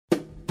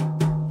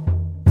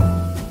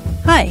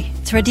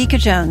It's Radhika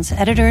Jones,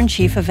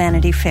 Editor-in-Chief of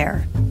Vanity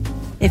Fair.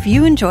 If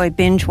you enjoy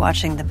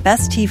binge-watching the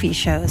best TV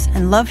shows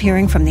and love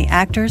hearing from the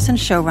actors and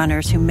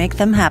showrunners who make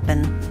them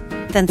happen,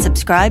 then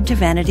subscribe to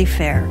Vanity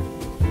Fair.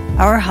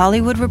 Our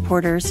Hollywood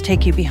reporters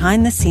take you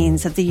behind the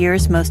scenes of the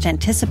year's most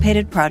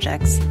anticipated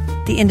projects,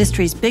 the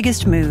industry's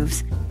biggest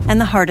moves, and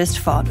the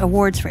hardest-fought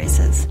awards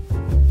races.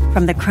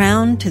 From The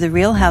Crown to The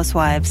Real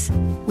Housewives,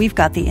 we've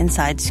got the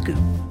inside scoop.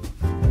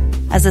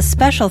 As a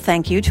special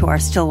thank you to our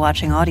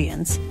still-watching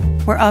audience,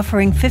 we're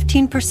offering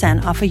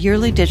 15% off a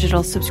yearly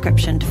digital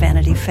subscription to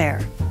Vanity Fair.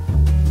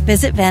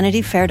 Visit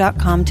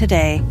vanityfair.com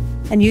today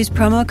and use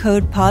promo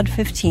code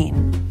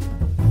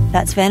POD15.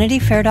 That's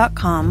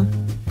vanityfair.com,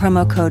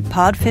 promo code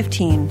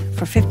POD15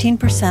 for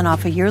 15%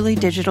 off a yearly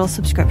digital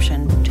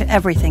subscription to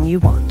everything you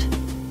want.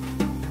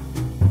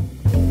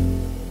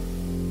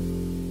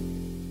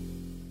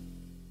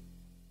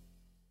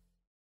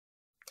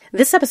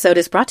 This episode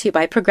is brought to you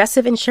by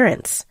Progressive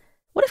Insurance.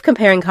 What if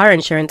comparing car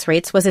insurance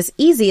rates was as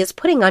easy as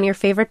putting on your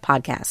favorite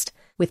podcast?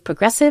 With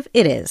Progressive,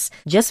 it is.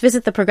 Just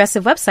visit the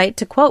Progressive website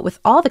to quote with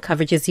all the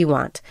coverages you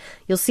want.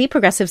 You'll see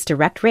Progressive's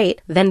direct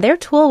rate, then their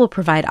tool will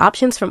provide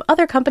options from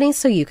other companies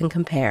so you can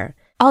compare.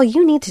 All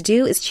you need to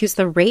do is choose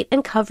the rate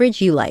and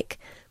coverage you like.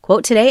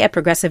 Quote today at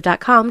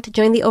Progressive.com to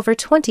join the over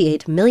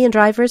 28 million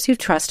drivers who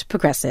trust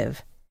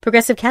Progressive.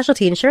 Progressive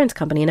Casualty Insurance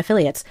Company and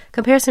Affiliates.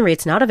 Comparison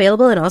rates not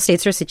available in all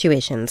states or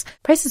situations.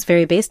 Prices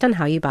vary based on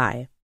how you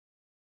buy.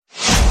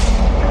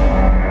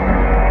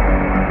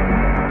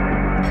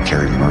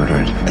 Carrie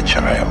murdered a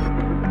child.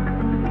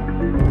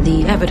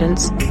 The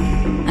evidence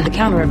and the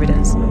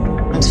counter-evidence.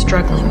 I'm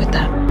struggling with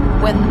that.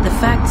 When the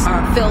facts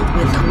are filled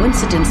with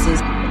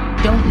coincidences,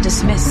 don't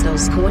dismiss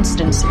those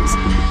coincidences. I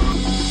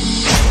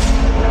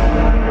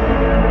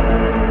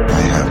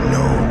have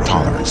no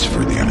tolerance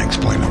for the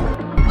unexplainable.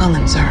 Well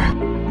then, sir,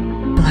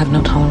 you'll have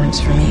no tolerance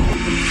for me.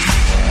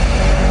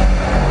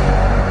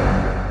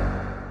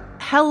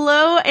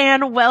 Hello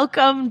and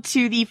welcome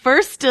to the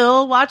first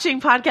Still Watching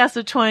podcast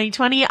of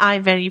 2020.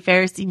 I'm Vanity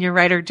Fair senior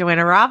writer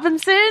Joanna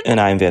Robinson. And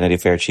I'm Vanity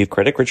Fair chief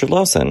critic Richard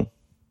Lawson.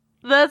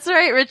 That's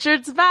right,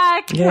 Richard's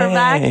back. Yay. We're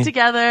back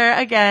together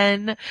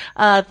again.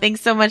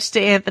 Thanks so much to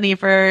Anthony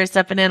for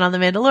stepping in on The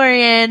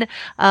Mandalorian.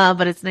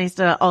 But it's nice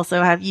to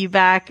also have you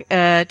back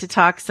to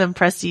talk some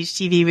prestige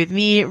TV with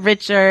me,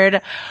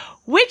 Richard.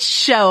 Which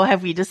show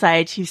have we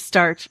decided to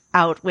start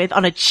out with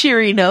on a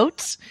cheery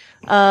note?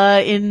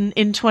 In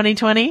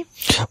 2020?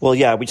 Well,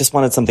 yeah, we just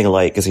wanted something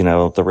light because, you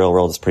know, the real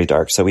world is pretty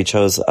dark. So we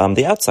chose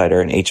The Outsider,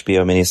 an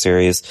HBO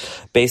miniseries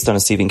based on a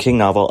Stephen King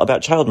novel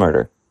about child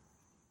murder.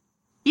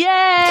 Yay!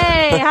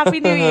 Happy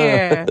New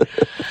Year!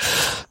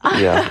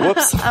 Yeah,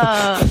 whoops.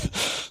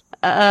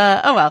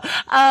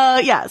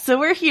 Yeah, so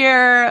we're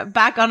here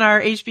back on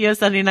our HBO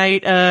Sunday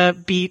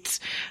night, beat,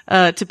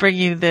 to bring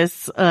you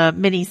this,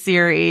 mini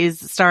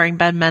series starring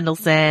Ben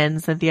Mendelsohn,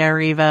 Cynthia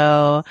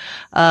Erivo,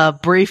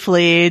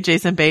 briefly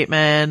Jason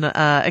Bateman,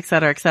 et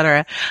cetera, et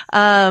cetera.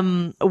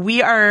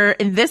 We are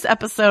in this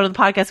episode of the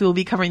podcast, we will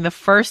be covering the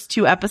first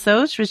two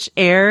episodes, which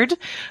aired,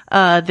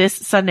 this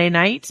Sunday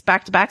night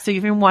back to back. So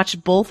you can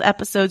watch both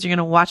episodes. You're going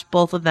to watch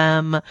both of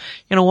them. You're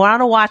going to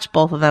want to watch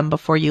both of them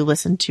before you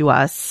listen to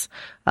us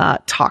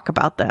talk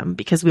about them,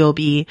 because we'll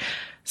be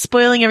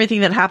spoiling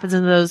everything that happens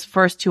in those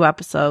first two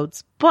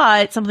episodes.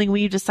 But something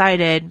we've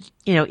decided,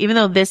 you know, even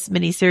though this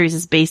miniseries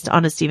is based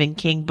on a Stephen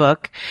King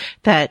book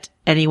that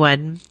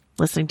anyone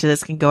listening to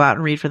this can go out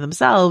and read for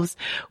themselves,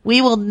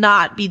 we will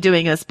not be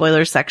doing a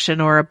spoiler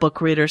section or a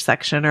book reader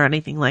section or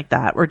anything like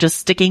that. We're just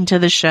sticking to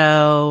the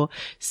show,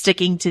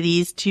 sticking to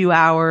these 2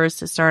 hours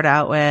to start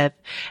out with,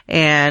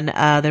 and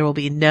there will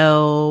be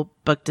no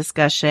book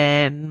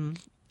discussion,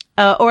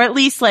 or at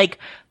least like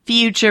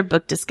future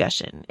book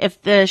discussion.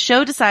 If the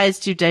show decides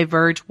to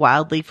diverge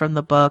wildly from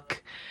the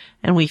book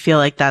and we feel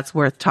like that's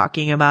worth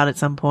talking about at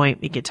some point,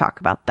 we could talk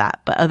about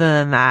that. But other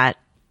than that,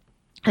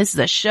 this is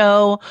a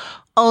show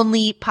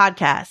only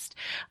podcast.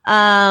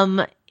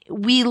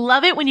 We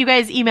love it when you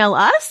guys email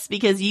us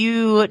because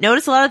you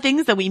notice a lot of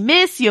things that we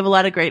miss. You have a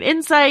lot of great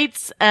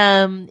insights.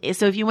 So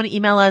if you want to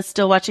email us,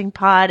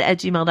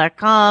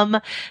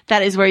 stillwatchingpod@gmail.com,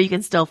 that is where you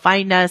can still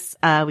find us.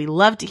 We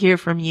love to hear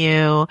from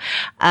you.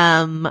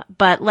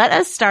 But let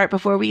us start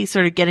before we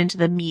sort of get into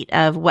the meat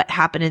of what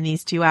happened in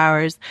these 2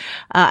 hours.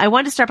 I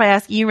wanted to start by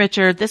asking you,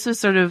 Richard, this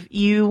was sort of,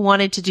 you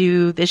wanted to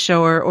do this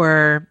show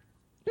or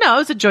no, it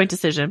was a joint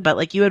decision, but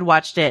like you had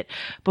watched it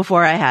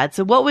before I had.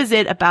 So what was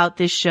it about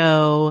this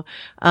show,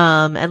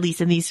 at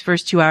least in these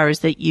first 2 hours,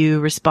 that you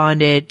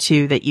responded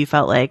to that you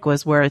felt like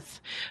was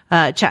worth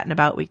chatting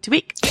about week to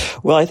week?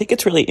 Well, I think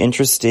it's really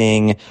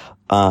interesting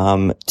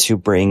to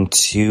bring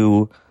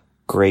two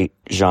great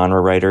genre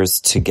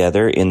writers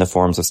together in the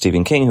forms of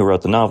Stephen King, who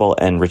wrote the novel,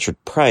 and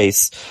Richard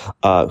Price,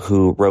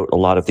 who wrote a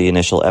lot of the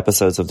initial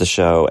episodes of the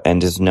show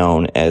and is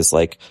known as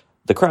like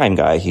the crime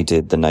guy. He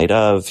did The Night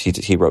Of.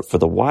 He wrote for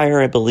The Wire,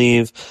 I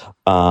believe.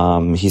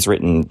 He's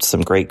written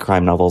some great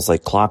crime novels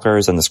like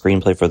Clockers and the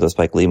screenplay for the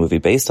Spike Lee movie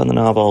based on the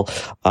novel.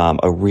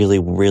 A really,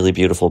 really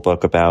beautiful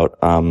book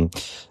about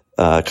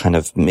kind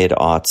of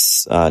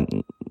mid-aughts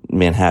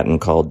Manhattan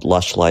called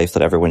Lush Life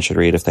that everyone should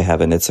read if they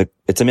haven't. It's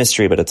a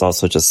mystery, but it's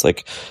also just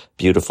like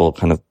beautiful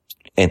kind of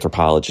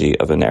anthropology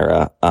of an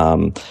era.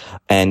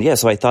 And yeah,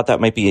 so I thought that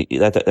would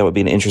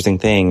be an interesting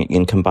thing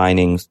in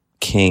combining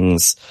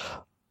King's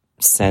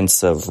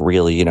sense of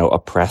really, you know,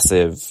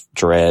 oppressive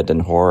dread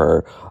and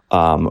horror,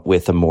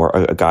 with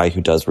a guy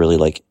who does really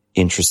like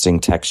interesting,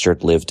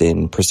 textured, lived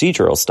in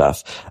procedural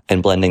stuff,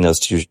 and blending those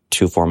two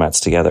formats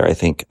together, I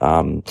think,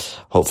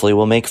 hopefully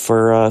will make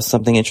for,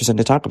 something interesting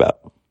to talk about.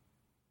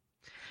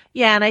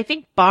 Yeah, and I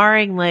think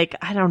barring like,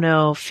 I don't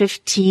know,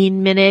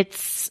 15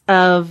 minutes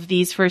of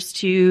these first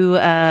two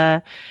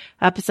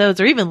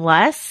episodes or even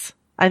less,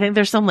 I think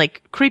there's some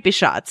like creepy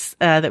shots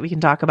that we can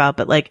talk about,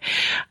 but like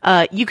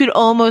you could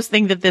almost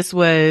think that this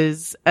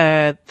was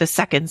the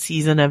second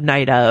season of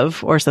Night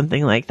Of or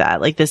something like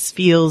that. Like this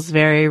feels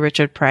very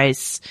Richard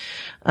Price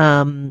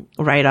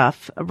right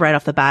off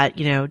the bat,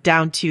 you know,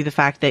 down to the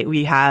fact that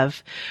we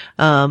have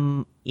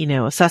you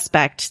know, a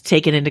suspect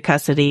taken into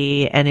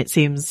custody, and it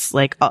seems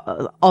like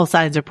all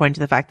signs are pointing to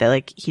the fact that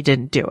like he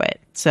didn't do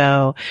it.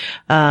 So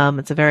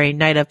it's a very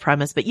Night Of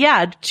premise, but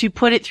yeah, to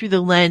put it through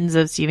the lens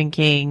of Stephen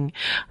King,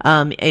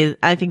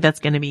 I think that's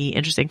going to be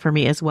interesting for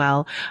me as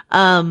well.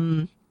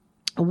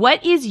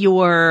 What is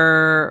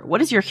your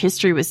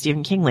history with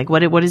Stephen King? Like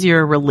what is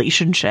your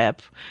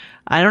relationship?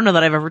 I don't know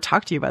that I've ever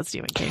talked to you about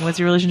Stephen King. What's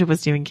your relationship with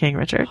Stephen King,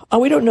 Richard? Oh,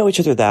 we don't know each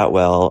other that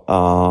well.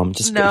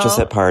 Just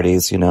at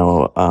parties, you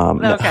know.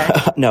 Okay.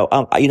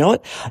 No, you know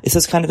what? This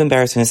is kind of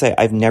embarrassing to say.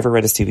 I've never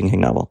read a Stephen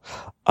King novel.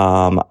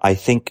 I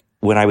think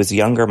when I was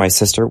younger, my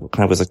sister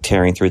kind of was like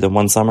tearing through them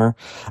one summer,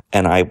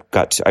 and I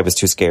was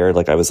too scared.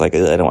 Like I was like,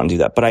 I don't want to do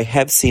that. But I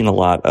have seen a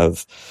lot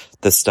of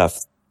the stuff,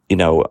 you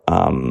know,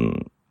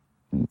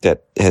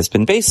 that has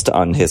been based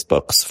on his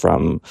books,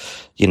 from,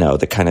 you know,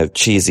 the kind of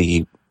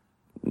cheesy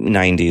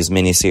 90s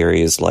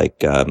miniseries like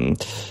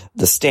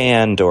The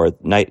Stand or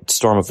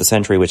Storm of the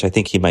Century, which I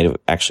think he might have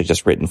actually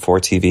just written for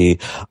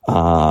TV,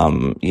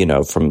 you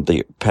know, from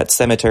the Pet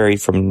Sematary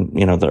from,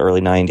 you know, the early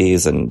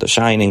 90s, and The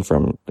Shining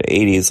from the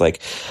 80s.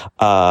 Like,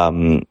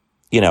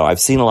 you know, I've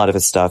seen a lot of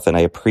his stuff, and I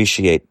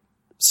appreciate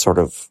sort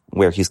of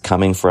where he's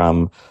coming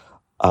from,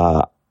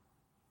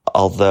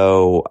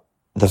 although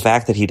the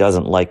fact that he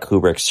doesn't like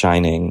Kubrick's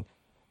Shining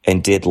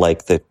and did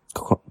like the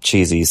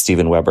cheesy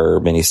Steven Weber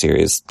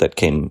miniseries that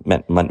came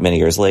many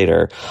years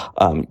later,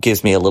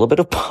 gives me a little bit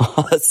of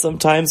pause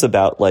sometimes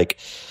about like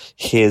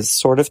his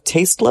sort of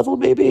taste level,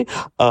 maybe.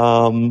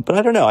 But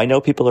I don't know. I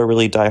know people are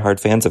really diehard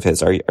fans of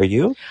his. Are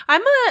you?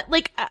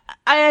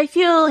 I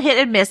feel hit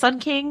and miss on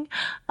King.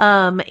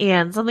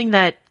 And something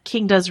that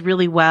King does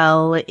really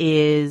well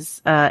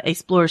is,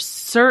 explore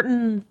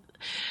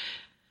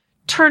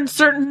turn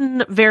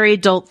certain very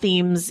adult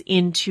themes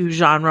into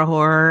genre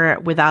horror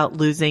without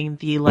losing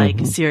the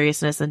like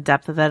seriousness and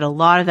depth of it. A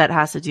lot of that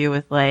has to do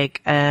with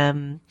like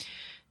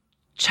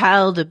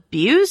child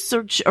abuse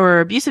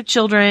or abuse of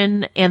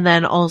children, and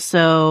then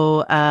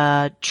also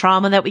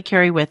trauma that we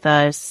carry with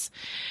us,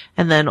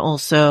 and then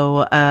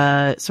also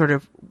sort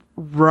of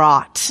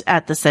rot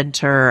at the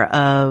center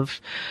of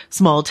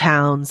small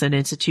towns and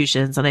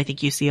institutions. And I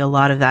think you see a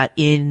lot of that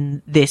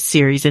in this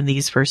series, in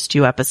these first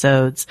two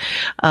episodes.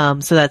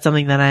 So that's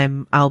something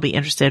that I'll be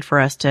interested for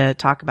us to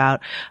talk about.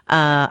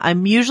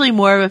 I'm usually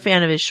more of a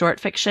fan of his short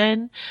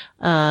fiction.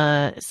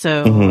 I'm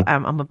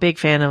a big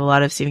fan of a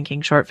lot of Stephen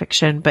King short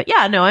fiction, but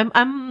yeah, no,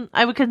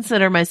 I would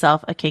consider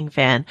myself a King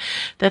fan.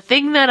 The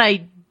thing that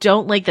I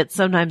don't like that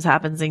sometimes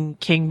happens in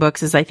King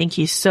books is I think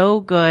he's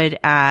so good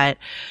at,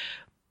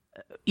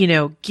 you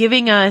know,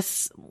 giving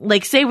us,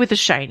 like, say with The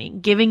Shining,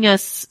 giving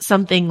us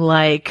something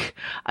like,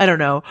 I don't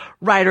know,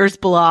 writer's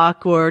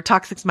block or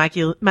toxic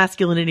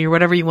masculinity or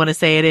whatever you want to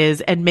say it is,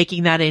 and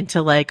making that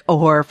into like a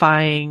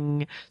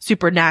horrifying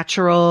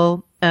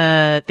supernatural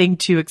thing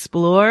to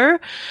explore.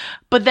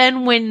 But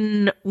then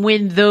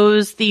when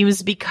those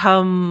themes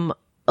become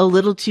a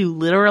little too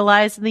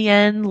literalized in the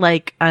end,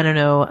 like, I don't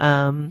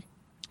know,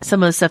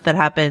 some of the stuff that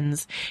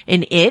happens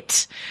in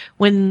It,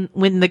 when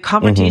the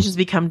confrontations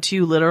become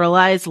too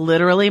literalized,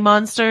 literally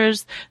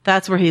monsters,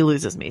 that's where he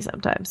loses me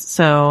sometimes.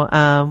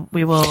 So,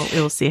 we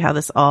will see how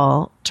this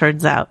all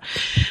turns out.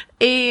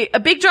 A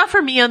big draw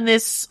for me on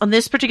this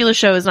particular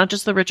show is not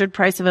just the Richard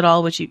Price of it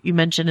all, which you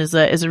mentioned is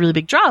a really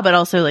big draw, but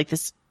also like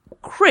this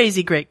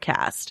crazy great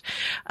cast.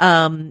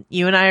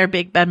 You and I are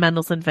big Ben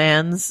Mendelsohn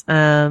fans.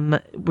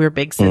 We're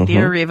big Cynthia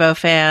Erivo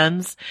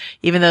fans,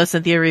 even though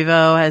Cynthia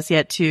Erivo has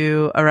yet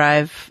to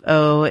arrive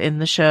in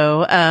the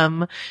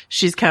show.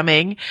 She's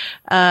coming.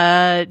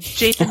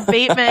 Jason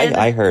Bateman.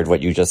 I heard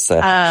what you just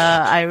said.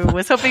 I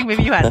was hoping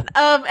maybe you hadn't.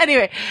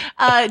 Anyway,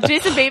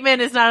 Jason Bateman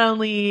is not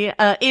only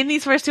in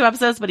these first two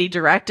episodes, but he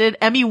directed.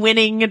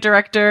 Emmy-winning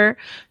director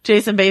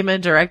Jason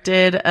Bateman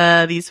directed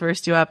these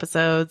first two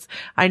episodes.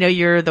 I know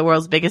you're the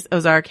world's biggest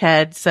Ozark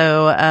head,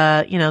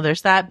 so you know,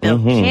 there's that. Bill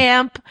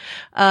Camp,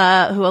 who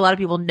a lot of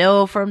people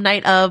know from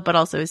Night Of, but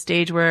also his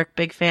stage work,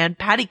 big fan.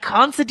 Paddy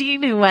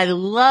Considine, who I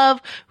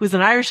love, who's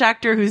an Irish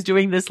actor who's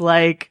doing this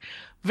like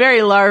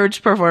very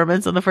large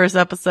performance in the first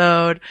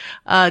episode.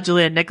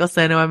 Julianne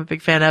Nicholson, who I'm a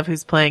big fan of,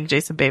 who's playing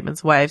Jason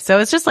Bateman's wife. So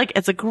it's just like,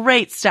 it's a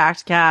great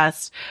stacked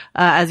cast,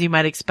 as you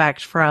might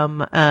expect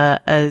from,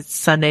 a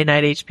Sunday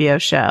night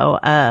HBO show.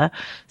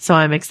 So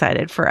I'm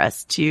excited for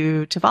us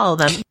to follow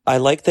them. I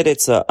like that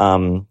it's a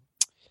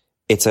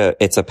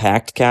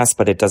packed cast,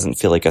 but it doesn't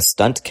feel like a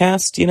stunt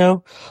cast, you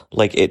know?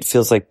 Like, it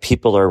feels like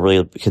people are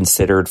really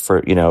considered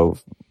for, you know,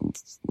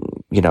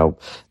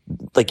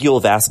 like Yul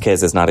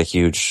Vasquez is not a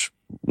huge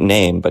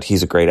name, but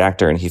he's a great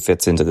actor and he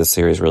fits into this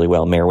series really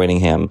well. Mayor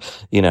Winningham,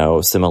 you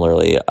know,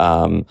 similarly.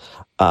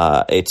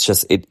 It's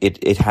just,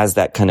 it has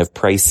that kind of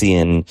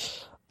pricey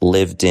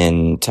lived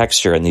in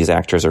texture, and these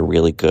actors are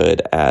really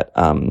good at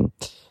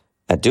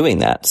doing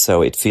that.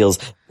 So it feels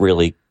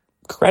really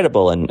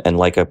credible and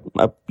like a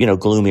you know,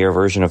 gloomier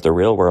version of the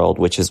real world,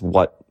 which is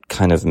what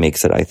kind of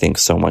makes it, I think,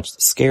 so much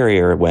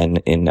scarier when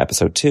in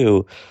episode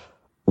 2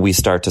 we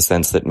start to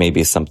sense that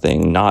maybe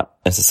something not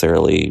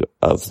necessarily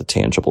of the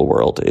tangible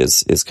world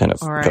is kind of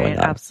going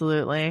on.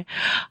 Absolutely.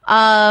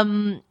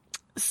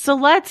 So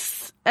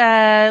let's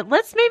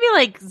maybe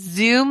like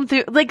zoom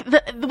through, like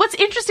what's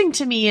interesting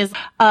to me is,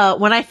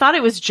 when I thought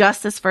it was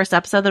just this first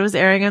episode that was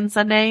airing on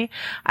Sunday,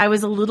 I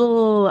was a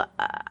little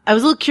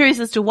curious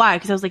as to why,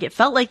 because I was like, it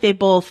felt like they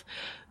both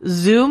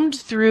zoomed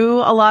through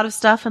a lot of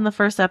stuff in the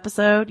first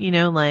episode, you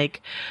know,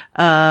 like,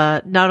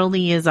 not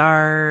only is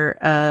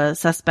our,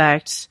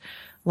 suspect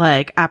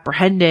like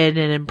apprehended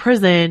and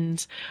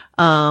imprisoned,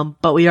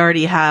 but we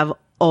already have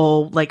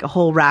like a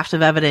whole raft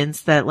of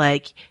evidence that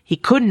like he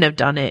couldn't have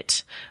done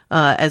it,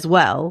 as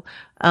well.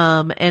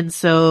 And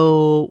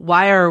so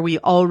why are we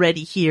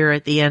already here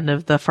at the end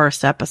of the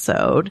first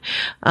episode?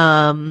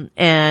 I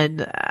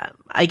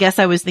guess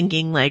I was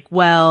thinking like,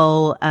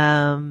 well,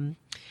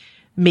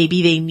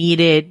 maybe they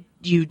needed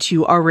you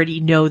to already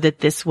know that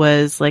this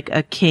was like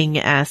a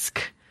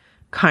King-esque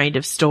kind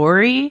of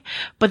story,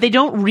 but they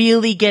don't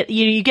really get,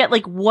 you know, you get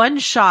like one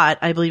shot,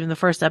 I believe in the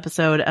first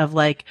episode, of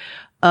like,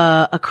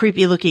 a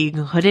creepy looking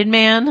hooded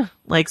man,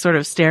 like sort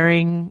of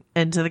staring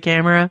into the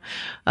camera,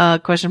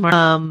 question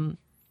mark.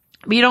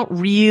 But you don't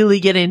really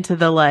get into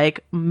the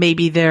like,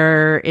 maybe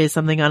there is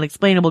something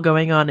unexplainable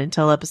going on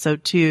until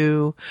episode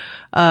 2,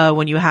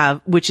 when you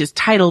have, which is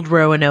titled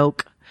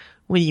Roanoke,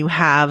 when you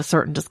have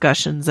certain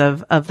discussions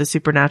of the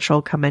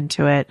supernatural come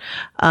into it.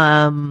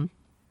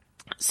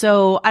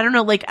 So I don't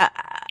know, like,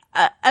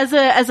 as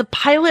a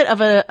pilot of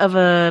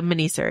a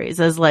miniseries,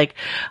 as like,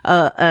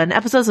 an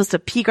episode supposed to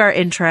pique our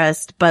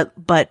interest, but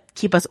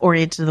keep us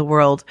oriented in the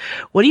world.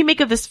 What do you make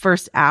of this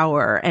first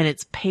hour and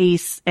its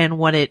pace and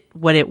what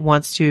it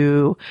wants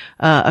to,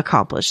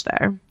 accomplish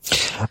there?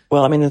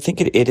 Well, I mean, I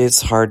think it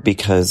is hard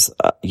because,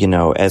 you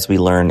know, as we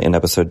learn in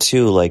episode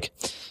 2, like,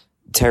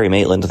 Terry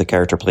Maitland, the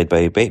character played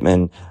by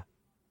Bateman,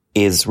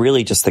 is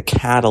really just the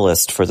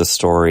catalyst for the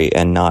story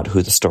and not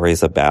who the story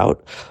is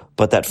about.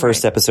 But that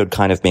first episode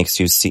kind of makes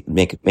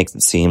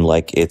it seem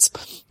like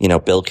it's, you know,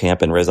 Bill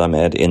Camp and Riz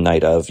Ahmed in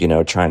Night Of, you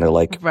know, trying to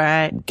like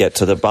get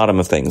to the bottom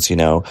of things, you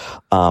know.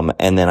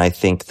 And then I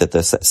think that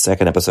the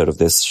second episode of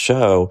this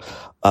show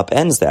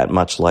upends that,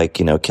 much like,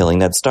 you know, killing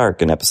Ned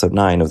Stark in episode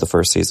 9 of the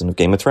first season of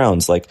Game of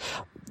Thrones. Like,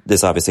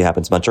 this obviously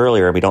happens much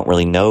earlier and we don't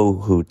really know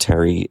who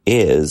Terry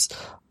is.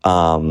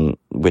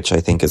 Which I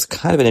think is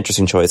kind of an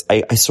interesting choice.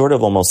 I sort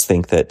of almost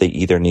think that they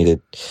either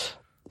needed,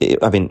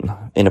 I mean,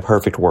 in a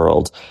perfect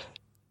world,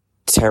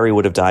 Terry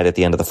would have died at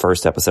the end of the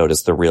first episode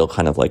as the real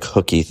kind of like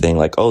hooky thing,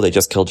 like, oh, they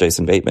just killed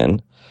Jason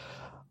Bateman.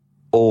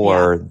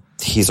 Or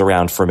he's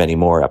around for many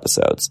more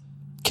episodes.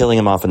 Killing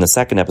him off in the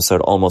second episode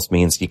almost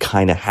means you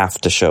kind of have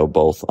to show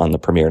both on the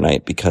premiere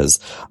night, because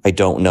I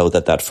don't know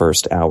that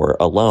first hour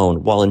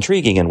alone, while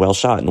intriguing and well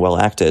shot and well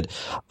acted,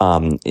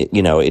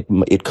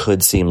 it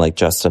could seem like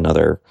just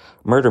another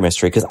murder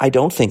mystery, because I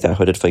don't think that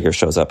hooded figure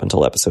shows up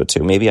until episode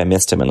 2. Maybe I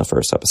missed him in the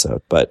first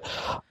episode, but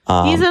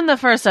he's in the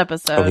first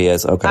episode. Oh, he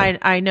is? Okay.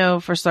 I know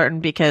for certain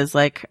because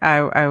like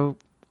I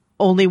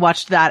only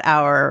watched that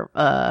hour,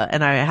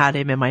 and I had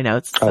him in my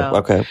notes. So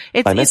okay.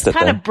 It's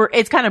kind of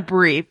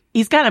brief.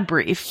 He's kind of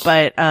brief,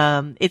 but,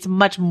 it's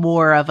much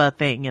more of a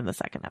thing in the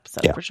second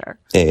episode for sure.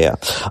 Yeah.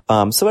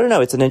 So I don't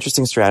know. It's an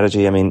interesting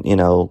strategy. I mean, you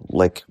know,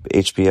 like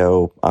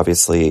HBO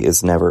obviously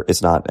is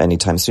not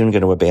anytime soon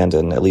going to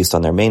abandon, at least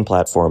on their main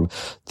platform,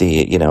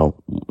 the, you know,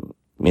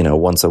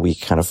 once a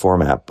week kind of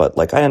format. But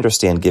like, I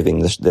understand giving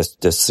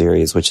this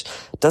series, which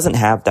doesn't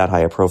have that high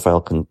a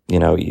profile, you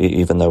know,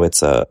 even though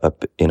it's a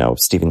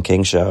Stephen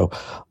King show.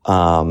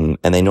 And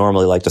they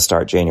normally like to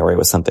start January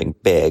with something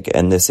big.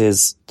 And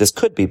this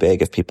could be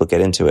big if people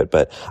get into it,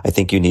 but I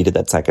think you needed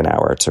that second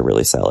hour to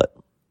really sell it.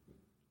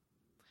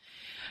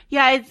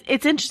 Yeah,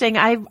 it's interesting.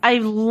 I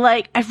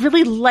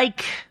really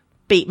like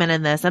Bateman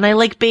in this, and I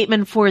like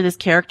Bateman for this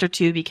character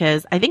too,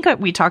 because I think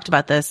we talked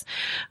about this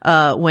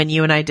when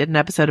you and I did an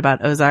episode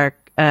about Ozark,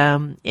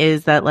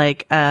 is that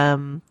like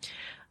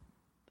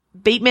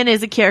Bateman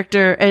is a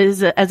character,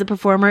 as a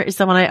performer, is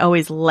someone I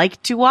always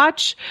like to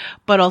watch,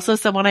 but also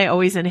someone I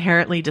always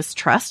inherently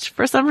distrust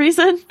for some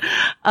reason.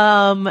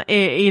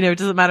 It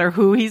doesn't matter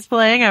who he's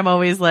playing. I'm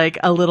always like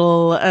a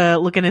little,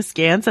 looking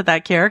askance at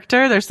that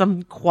character. There's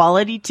some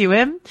quality to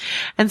him.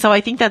 And so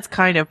I think that's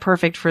kind of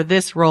perfect for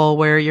this role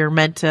where you're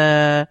meant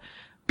to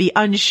be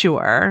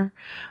unsure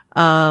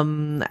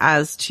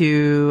as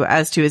to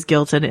his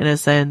guilt and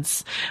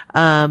innocence.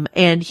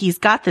 And he's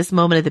got this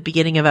moment at the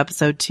beginning of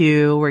episode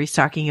 2 where he's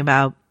talking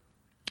about,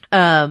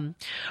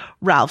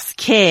 Ralph's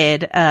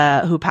kid,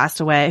 who passed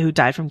away, who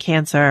died from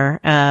cancer,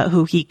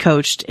 who he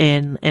coached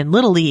in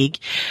Little League.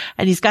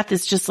 And he's got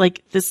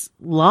this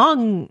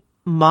long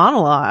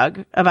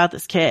monologue about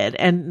this kid,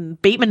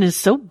 and Bateman is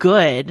so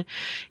good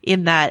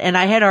in that. And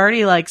I had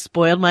already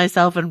spoiled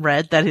myself and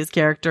read that his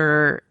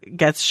character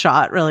gets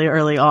shot really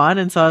early on,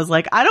 and so I was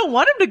like, I don't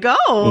want him to go.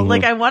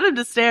 Mm-hmm. I want him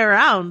to stay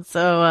around.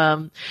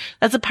 So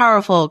that's a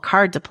powerful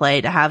card to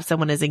play, to have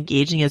someone as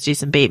engaging as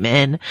Jason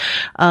Bateman,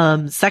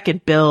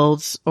 second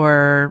builds,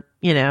 or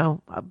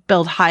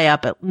build high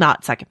up at,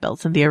 not second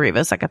build, Cynthia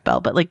Erivo second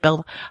build, but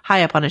build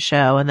high up on a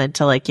show, and then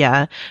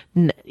to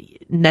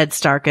Ned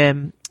Stark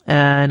him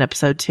in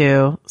episode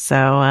 2.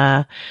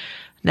 So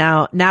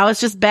now it's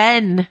just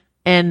Ben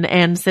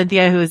and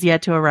Cynthia, who is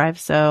yet to arrive.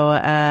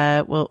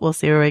 So we'll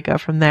see where we go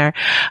from there.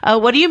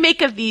 What do you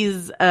make of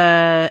these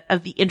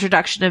of the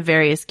introduction of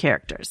various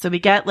characters? So we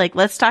get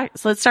let's start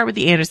with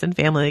the Anderson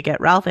family. We get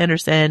Ralph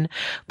Anderson,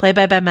 played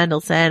by Ben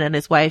Mendelsohn, and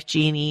his wife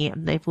Jeannie,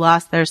 and they've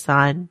lost their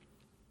son.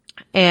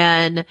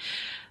 And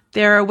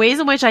there are ways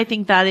in which I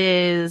think that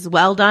is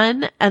well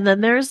done. And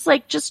then there's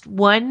just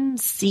one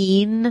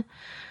scene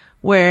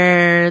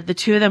where the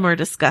two of them are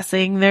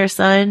discussing their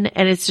son,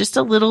 and it's just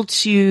a little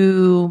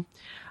too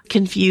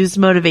confused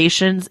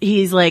motivations.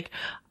 He's like,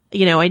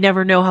 I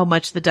never know how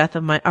much the death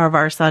of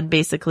our son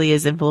basically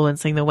is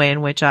influencing the way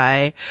in which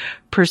I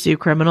pursue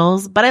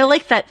criminals. But I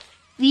like that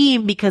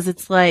theme because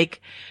it's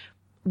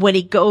when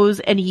he goes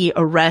and he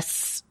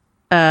arrests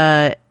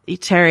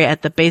Terry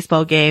at the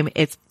baseball game,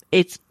 it's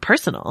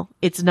personal.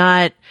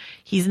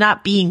 He's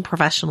not being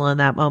professional in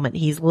that moment.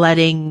 He's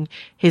letting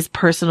his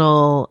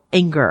personal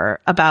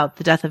anger about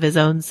the death of his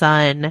own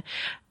son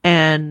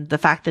and the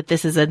fact that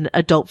this is an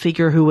adult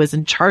figure who was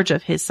in charge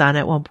of his son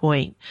at one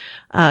point,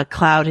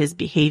 cloud his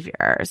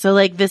behavior. So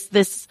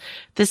this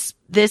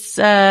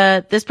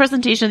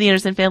presentation of the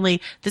Anderson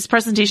family, this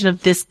presentation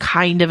of this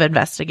kind of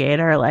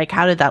investigator,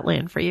 how did that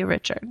land for you,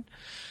 Richard?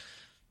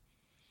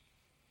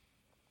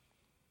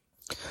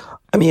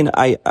 I mean,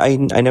 I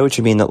know what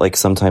you mean, that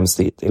sometimes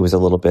it was a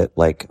little bit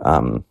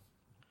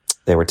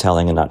they were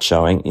telling and not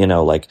showing,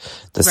 the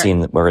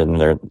scene where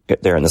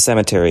they're in the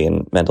cemetery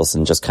and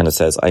Mendelsohn just kind of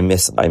says, I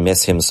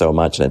miss him so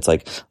much. And it's I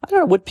don't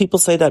know, would people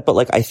say that?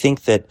 But I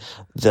think that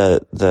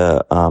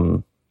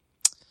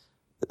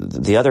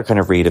the other kind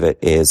of read of it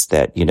is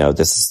that,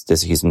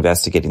 this he's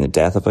investigating the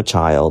death of a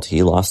child.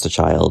 He lost a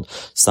child.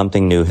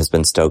 Something new has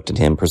been stoked in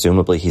him.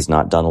 Presumably he's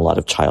not done a lot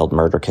of child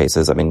murder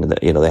cases. I mean,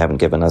 they haven't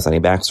given us any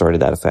backstory to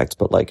that effect,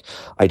 but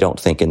I don't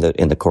think in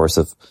the course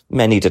of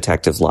many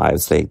detectives'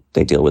 lives, they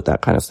deal with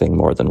that kind of thing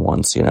more than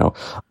once,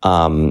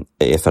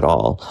 if at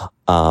all.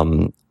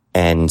 So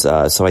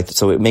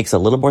it makes a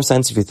little more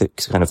sense if you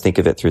kind of think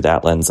of it through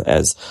that lens,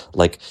 as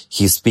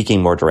he's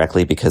speaking more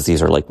directly because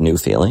these are new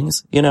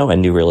feelings,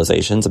 and new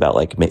realizations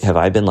about have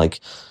I been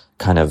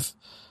kind of,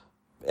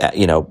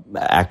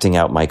 acting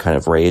out my kind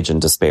of rage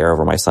and despair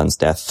over my son's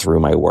death through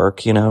my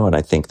work, and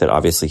I think that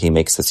obviously he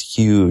makes this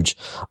huge,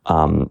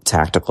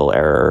 tactical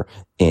error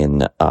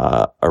in,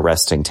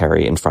 arresting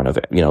Terry in front of,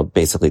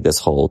 basically this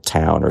whole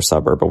town or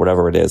suburb or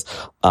whatever it is,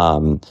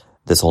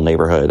 this whole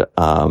neighborhood,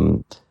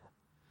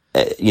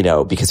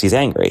 because he's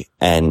angry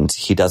and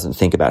he doesn't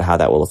think about how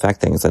that will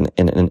affect things. And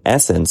in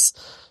essence,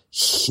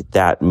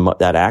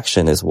 that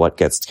action is what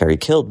gets Terry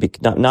killed.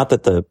 Not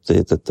that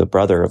the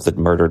brother of the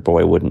murdered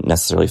boy wouldn't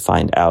necessarily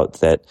find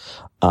out that,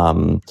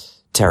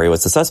 Terry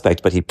was the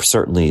suspect, but he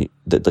certainly,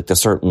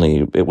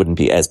 it wouldn't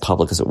be as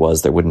public as it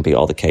was. There wouldn't be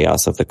all the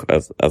chaos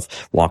of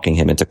walking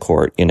him into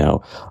court,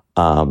 So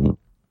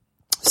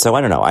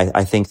I don't know.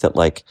 I think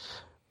that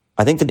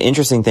I think the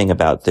interesting thing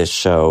about this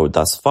show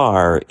thus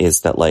far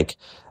is that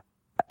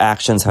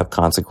actions have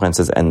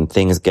consequences and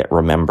things get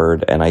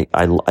remembered. And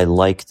I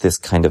like this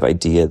kind of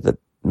idea that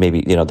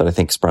maybe, that I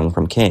think sprung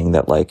from King,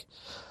 that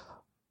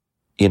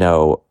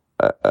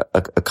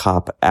a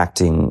cop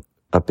acting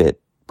a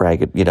bit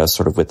braggart,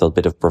 sort of with a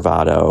bit of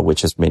bravado,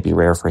 which is maybe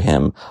rare for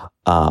him,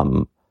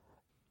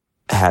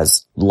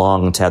 has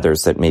long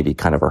tethers that maybe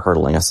kind of are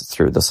hurtling us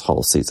through this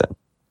whole season.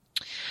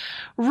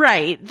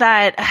 Right.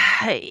 That,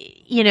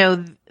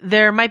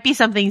 there might be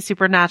something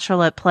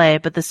supernatural at play,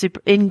 but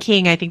in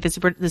King, I think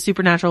the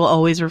supernatural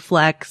always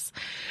reflects,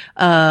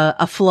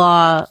 a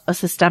flaw, a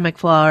systemic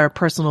flaw or a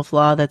personal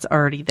flaw that's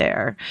already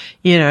there.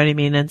 You know what I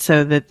mean? And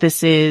so that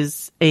this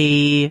is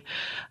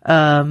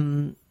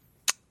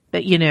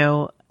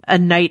a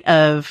night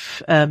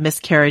of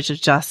miscarriage of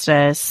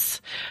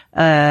justice,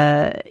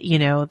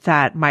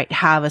 that might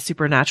have a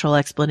supernatural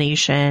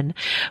explanation.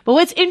 But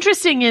what's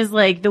interesting is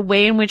like the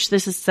way in which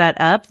this is set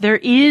up.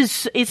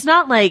 It's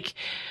not like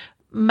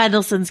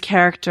Mendelssohn's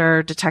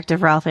character,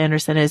 Detective Ralph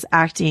Anderson, is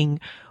acting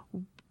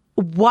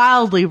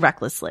wildly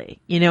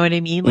recklessly. You know what I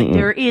mean? Like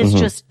there is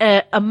just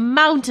a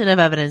mountain of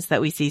evidence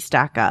that we see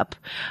stack up,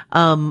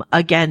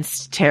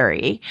 against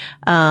Terry.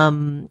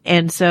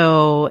 And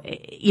so,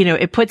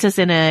 it puts us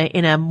in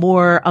a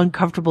more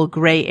uncomfortable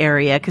gray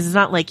area because it's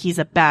not like he's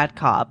a bad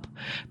cop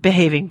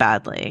behaving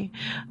badly.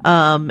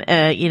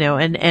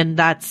 And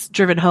that's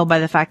driven home by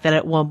the fact that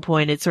at one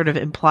point it's sort of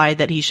implied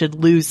that he should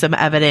lose some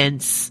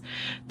evidence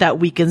that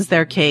weakens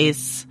their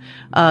case,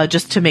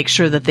 just to make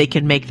sure that they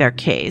can make their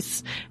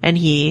case. And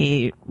he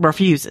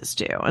refuses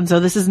to. And so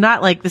this is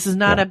not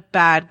a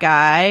bad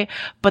guy,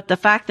 but the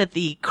fact that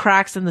the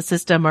cracks in the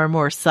system are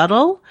more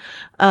subtle,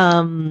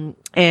 and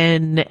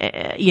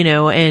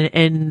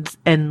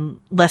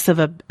less of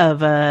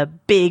a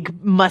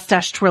big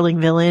mustache twirling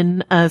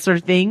villain, sort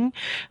of thing.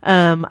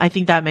 I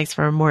think that makes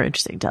for a more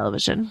interesting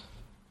television.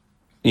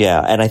 Yeah.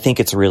 And I think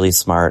it's really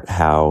smart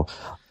how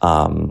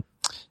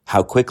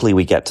quickly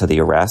we get to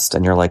the arrest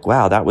and you're like,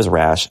 wow, that was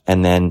rash.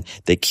 And then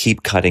they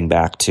keep cutting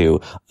back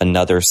to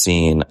another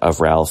scene of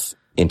Ralph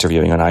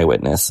interviewing an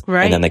eyewitness.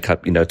 Right. And then they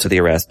cut, to the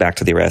arrest, back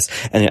to the arrest.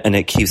 And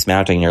it keeps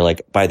mounting. And you're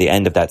like, by the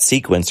end of that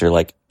sequence, you're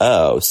like,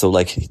 oh, so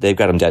like they've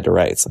got him dead to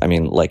rights. I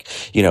mean, like,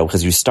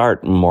 cause you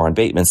start more on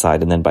Bateman's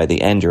side and then by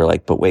the end you're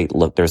like, but wait,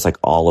 look, there's like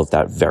all of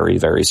that very,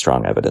 very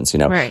strong evidence,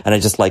 Right. And I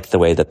just like the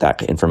way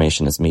that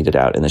information is meted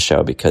out in the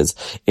show because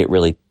it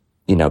really,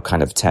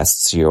 kind of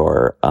tests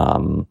your,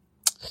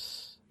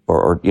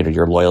 or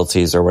your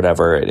loyalties or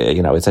whatever.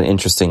 It's an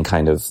interesting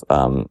kind of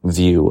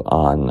view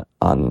on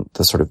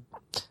the sort of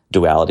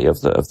duality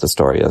of the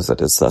story as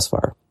it is thus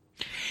far.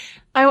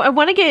 I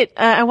want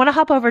to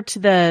hop over to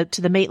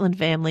the Maitland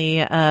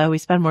family, we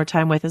spend more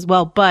time with as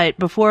well. But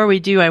before we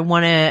do, I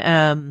want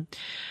to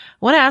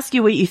ask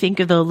you what you think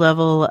of the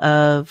level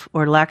of,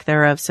 or lack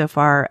thereof so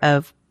far,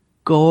 of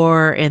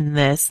gore in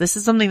this. This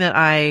is something that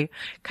I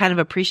kind of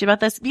appreciate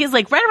about this because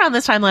like right around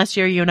this time last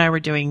year, you and I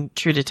were doing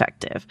True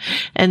Detective.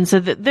 And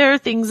so there are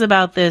things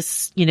about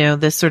this,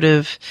 this sort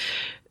of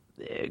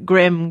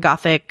grim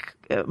gothic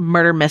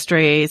murder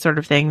mystery sort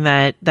of thing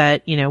that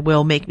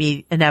will make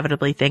me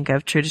inevitably think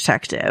of True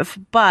Detective.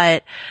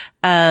 But,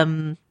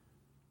 the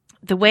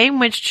way in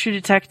which True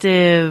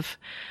Detective,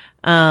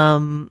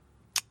 sort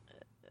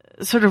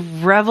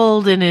of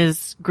reveled in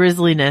his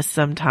grisliness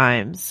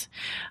sometimes,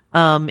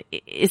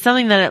 is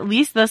something that at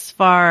least thus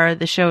far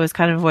the show has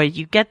kind of avoided.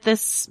 You get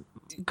this.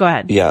 Go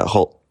ahead. Yeah.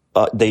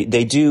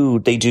 They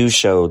do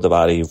show the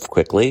body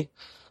quickly,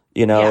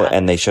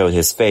 and they show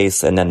his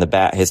face and then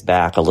his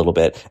back a little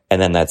bit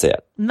and then that's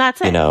it. And that's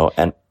it.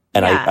 And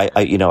yeah.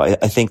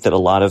 I think that a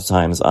lot of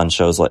times on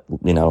shows like,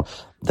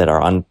 that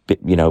are on,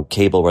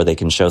 cable where they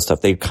can show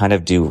stuff, they kind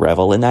of do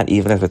revel in that,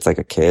 even if it's like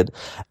a kid.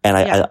 And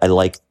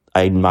I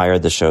admire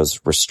the show's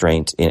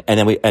restraint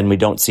and we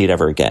don't see it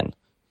ever again.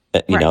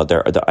 Right.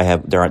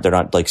 They're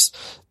not like,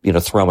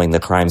 throwing the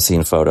crime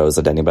scene photos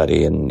at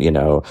anybody and,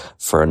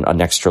 for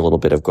an extra little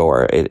bit of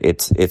gore.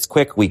 It's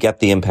quick. We get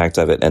the impact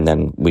of it and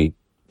then we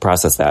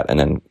process that and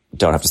then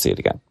don't have to see it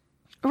again.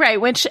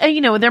 Right. Which,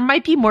 there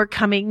might be more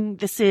coming.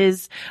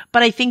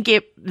 But I think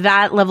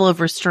that level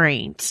of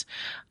restraint,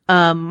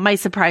 might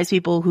surprise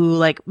people who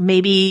like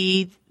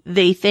maybe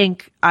they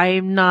think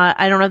I don't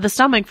have the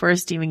stomach for a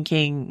Stephen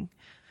King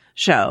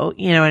show,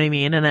 you know what I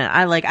mean? And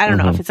I don't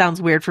know if it sounds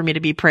weird for me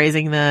to be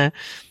praising the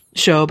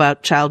show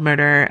about child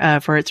murder,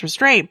 for its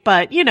restraint,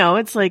 but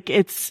it's like,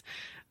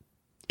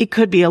 it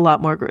could be a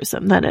lot more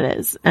gruesome than it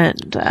is.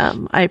 And,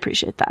 I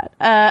appreciate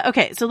that.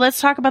 Okay. So let's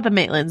talk about the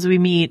Maitlands. We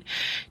meet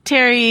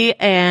Terry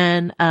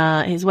and,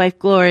 his wife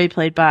Glory,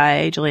 played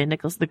by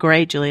the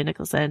great Julia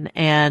Nicholson,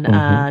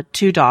 and,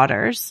 two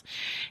daughters.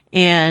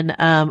 And,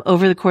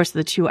 over the course of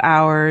the 2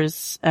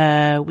 hours,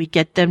 we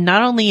get them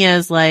not only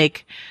as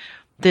like,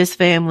 this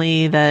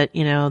family that,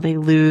 they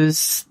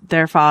lose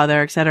their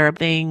father, et cetera,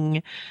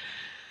 thing.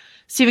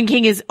 Stephen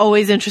King is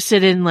always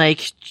interested in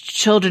like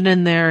children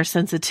and their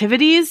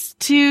sensitivities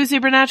to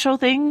supernatural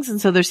things. And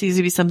so there seems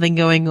to be something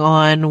going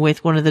on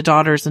with one of the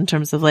daughters in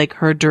terms of like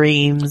her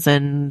dreams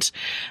and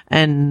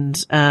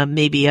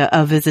maybe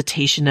a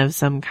visitation of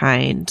some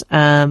kind.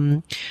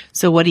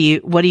 So what do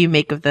you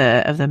make of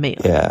the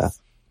Maitlands? Yeah.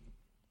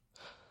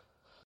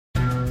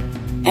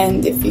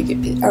 And if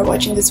you are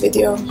watching this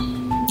video,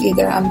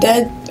 either I'm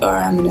dead or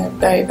I'm in a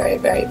very, very,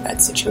 very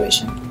bad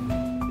situation.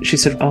 She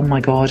said, oh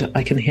my God,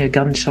 I can hear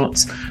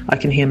gunshots. I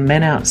can hear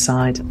men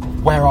outside.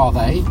 Where are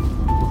they?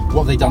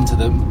 What have they done to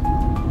them?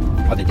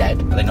 Are they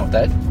dead? Are they not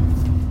dead?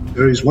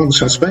 There is one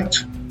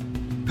suspect,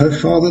 her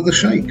father, the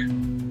Sheikh.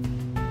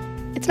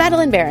 It's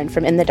Madeline Barron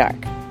from In the Dark.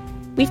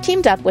 We've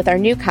teamed up with our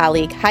new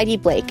colleague Heidi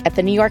Blake at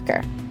The New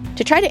Yorker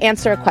to try to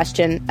answer a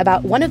question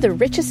about one of the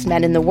richest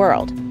men in the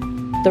world,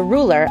 the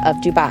ruler of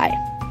Dubai.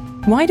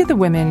 Why do the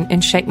women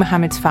in Sheikh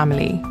Mohammed's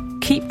family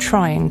keep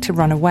trying to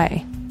run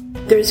away?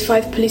 There's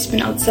 5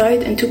 policemen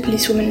outside and 2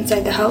 policewomen inside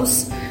the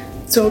house.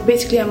 So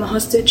basically I'm a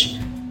hostage.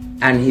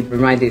 And he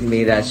reminded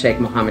me that Sheikh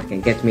Mohammed can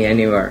get me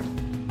anywhere.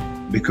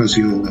 Because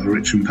you're a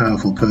rich and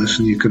powerful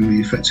person, you can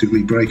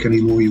effectively break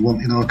any law you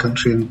want in our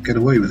country and get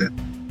away with it.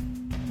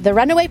 The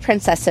Runaway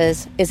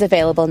Princesses is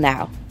available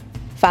now.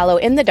 Follow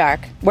In the Dark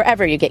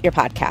wherever you get your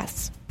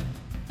podcasts.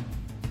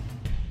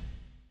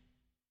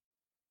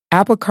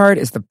 Apple Card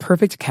is the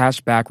perfect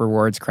cashback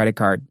rewards credit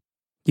card.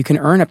 You can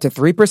earn up to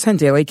 3%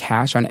 daily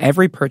cash on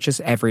every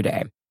purchase every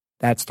day.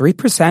 That's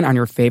 3% on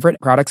your favorite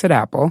products at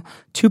Apple,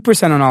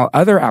 2% on all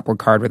other Apple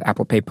Card with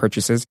Apple Pay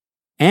purchases,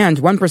 and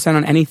 1%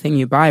 on anything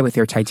you buy with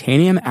your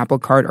titanium Apple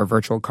Card or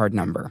virtual card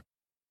number.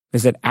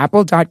 Visit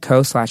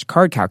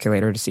apple.co/card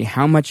calculator to see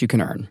how much you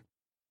can earn.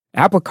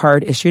 Apple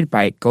Card issued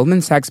by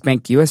Goldman Sachs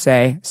Bank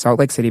USA, Salt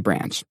Lake City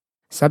branch.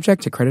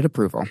 Subject to credit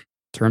approval.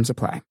 Terms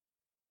apply.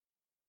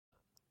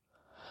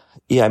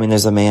 Yeah, I mean,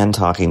 there's a man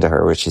talking to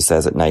her, which she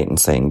says at night and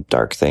saying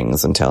dark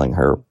things and telling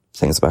her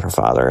things about her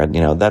father. And,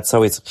 you know, that's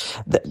always,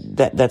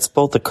 that's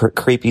both a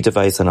creepy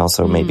device and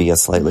also maybe a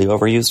slightly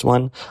overused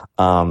one.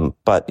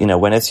 But, you know,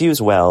 when it's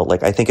used well,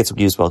 like, I think it's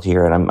used well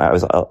here. And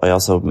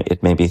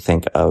it made me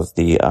think of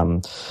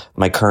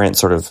my current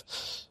sort of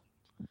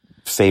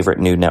favorite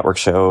new network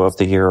show of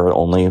the year, or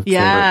only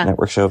favorite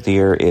network show of the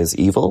year, is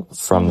Evil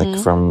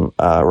from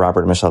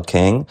Robert and Michelle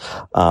King.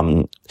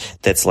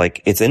 That's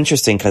like, it's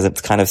interesting because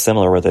it's kind of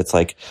similar, where it's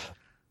like,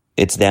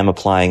 it's them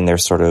applying their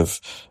sort of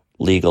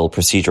legal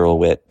procedural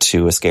wit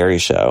to a scary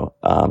show,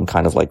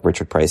 kind of like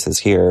Richard Price is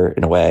here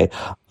in a way.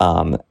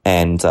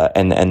 And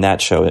that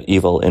show,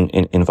 Evil,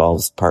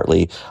 involves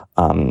partly,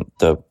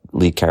 the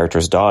lead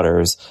character's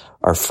daughters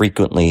are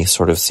frequently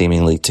sort of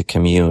seemingly to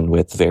commune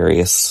with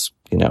various,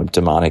 you know,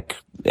 demonic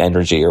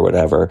energy or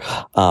whatever.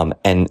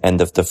 And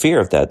the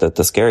fear of that,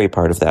 the scary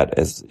part of that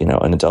as, you know,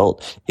 an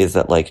adult, is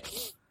that like,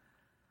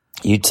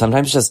 you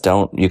sometimes just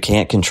you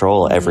can't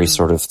control every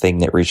sort of thing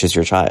that reaches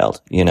your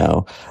child, you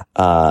know,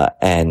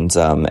 and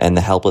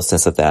the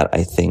helplessness of that,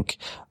 I think,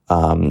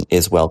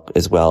 is well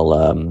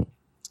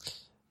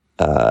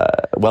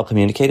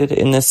communicated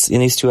in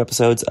these 2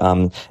 episodes.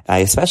 I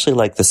especially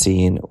like the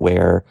scene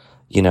where,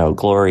 you know,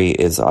 Glory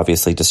is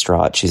obviously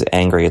distraught. She's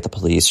angry at the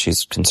police.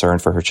 She's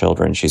concerned for her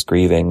children. She's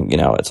grieving. You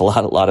know, it's a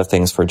lot of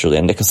things for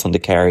Julianne Nicholson to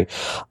carry.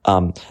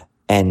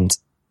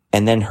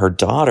 And then her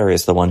daughter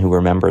is the one who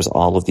remembers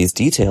all of these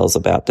details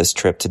about this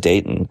trip to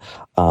Dayton,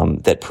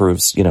 that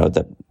proves, you know,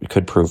 that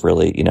could prove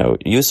really, you know,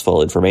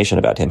 useful information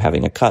about him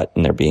having a cut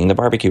and there being the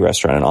barbecue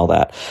restaurant and all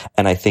that.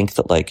 And I think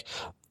that, like,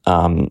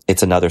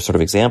 it's another sort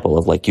of example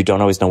of, like, you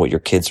don't always know what your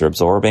kids are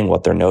absorbing,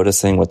 what they're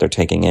noticing, what they're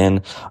taking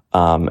in.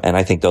 And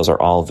I think those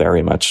are all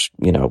very much,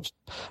 you know,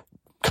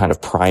 kind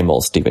of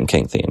primal Stephen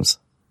King themes.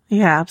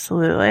 Yeah,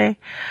 absolutely.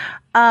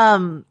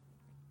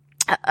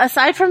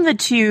 Aside from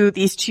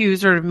these 2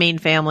 sort of main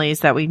families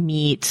that we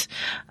meet,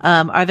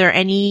 are there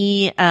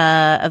any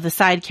of the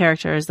side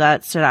characters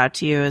that stood out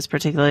to you as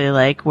particularly,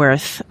 like,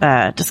 worth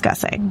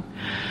discussing?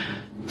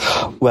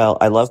 Well,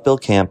 I love Bill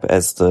Camp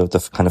as the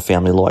kind of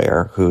family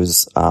lawyer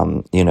who's,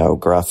 you know,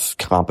 gruff,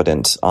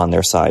 competent, on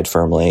their side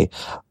firmly.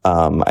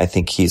 I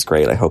think he's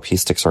great. I hope he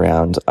sticks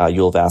around.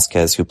 Yul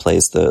Vasquez, who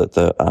plays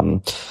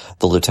the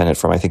lieutenant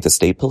from, I think, the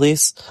state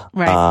police,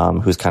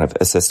 right, who's kind of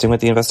assisting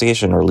with the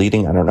investigation or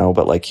leading. I don't know,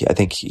 but, like, I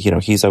think, you know,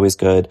 he's always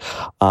good.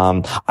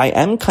 I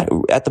am kind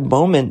of, at the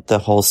moment, the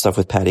whole stuff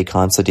with Patty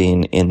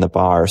Considine in the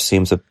bar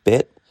seems a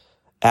bit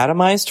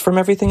atomized from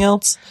everything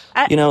else,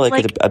 you know,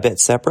 like a bit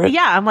separate.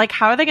 Yeah, I'm like,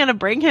 how are they going to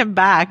bring him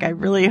back? I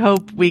really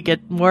hope we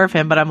get more of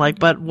him, but I'm like,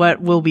 but what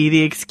will be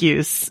the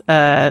excuse?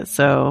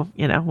 So,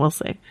 you know, we'll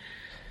see.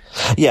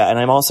 Yeah, and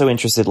I'm also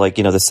interested, like,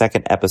 you know, the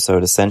second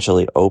episode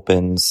essentially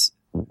opens,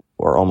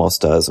 or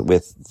almost does,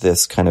 with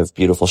this kind of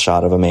beautiful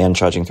shot of a man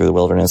trudging through the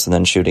wilderness and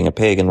then shooting a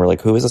pig, and we're like,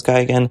 who is this guy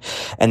again?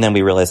 And then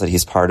we realize that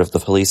he's part of the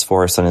police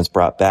force and is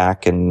brought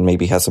back and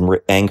maybe has some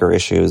anger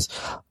issues.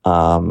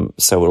 So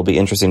it'll be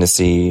interesting to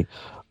see.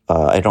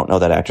 I don't know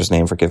that actor's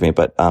name, forgive me,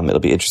 but it'll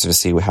be interesting to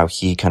see how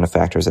he kind of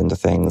factors into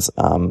things.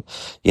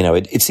 You know,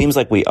 it seems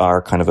like we are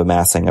kind of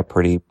amassing a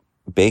pretty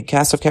big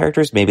cast of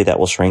characters. Maybe that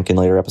will shrink in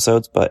later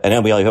episodes, but I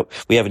know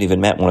we haven't even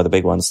met one of the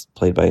big ones,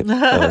 played by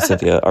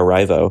Cynthia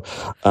Erivo.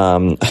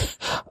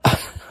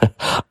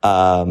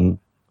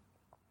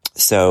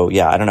 So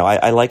yeah, I don't know.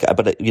 I like,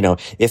 but, you know,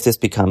 if this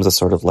becomes a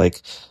sort of like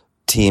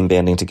team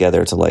banding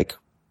together to, like,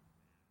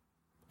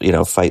 you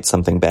know, fight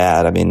something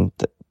bad, I mean,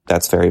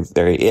 that's very,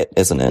 very it,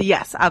 isn't it?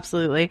 Yes,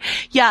 absolutely.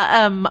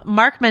 Yeah,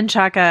 Mark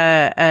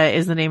Menchaca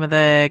is the name of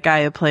the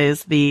guy who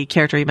plays the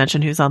character you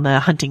mentioned who's on the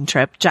hunting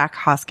trip, Jack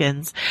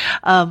Hoskins.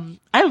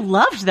 I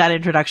loved that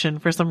introduction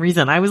for some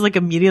reason. I was like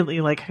immediately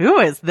like, who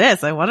is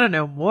this? I want to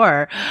know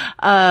more.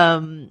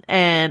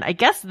 And I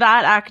guess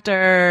that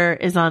actor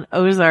is on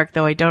Ozark,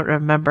 though I don't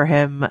remember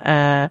him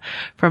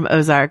from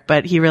Ozark,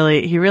 but he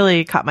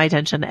really caught my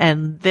attention.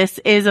 And this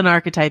is an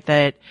archetype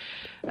that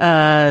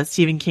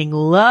Stephen King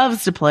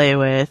loves to play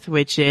with,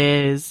 which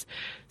is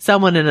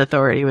someone in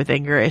authority with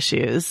anger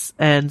issues.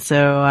 And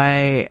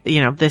so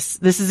this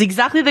is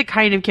exactly the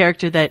kind of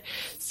character that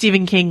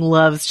Stephen King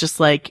loves, just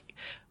like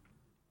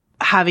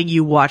having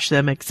you watch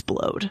them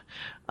explode.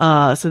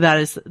 So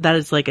that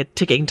is like a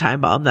ticking time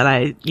bomb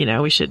that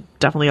we should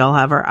definitely all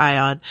have our eye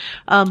on.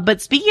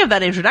 But speaking of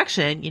that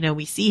introduction,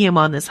 we see him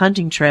on this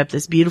hunting trip,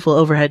 this beautiful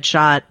overhead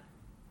shot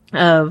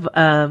of,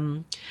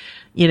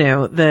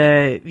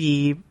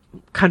 the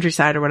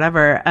countryside or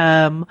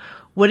whatever.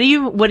 What do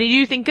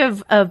you think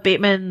of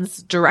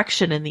Bateman's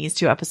direction in these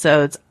two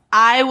episodes?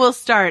 I will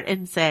start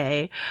and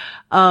say,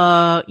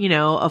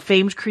 a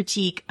famed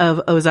critique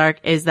of Ozark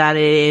is that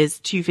it is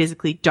too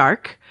physically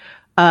dark,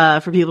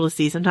 for people to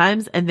see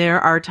sometimes. And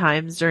there are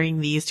times during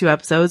these two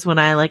episodes when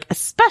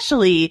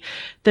especially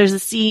there's a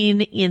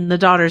scene in the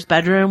daughter's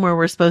bedroom where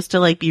we're supposed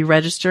to be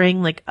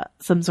registering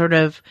some sort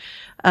of,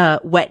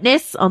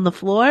 wetness on the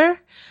floor.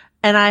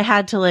 And I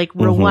had to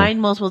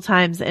rewind multiple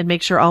times and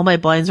make sure all my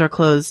blinds were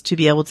closed to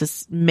be able to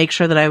make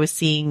sure that I was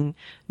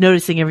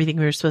noticing everything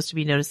we were supposed to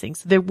be noticing.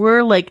 So there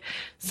were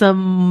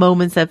some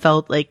moments that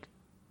felt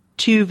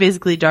too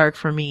physically dark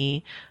for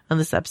me on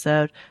this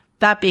episode.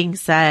 That being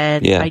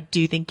said, I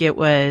do think it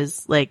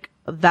was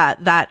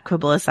that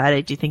quibble aside,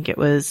 I do think it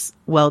was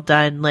well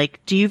done.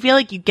 Do you feel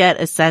like you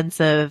get a sense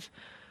of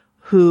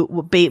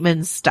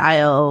Bateman's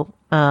style,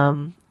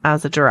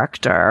 as a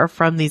director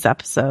from these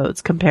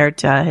episodes compared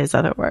to his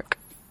other work?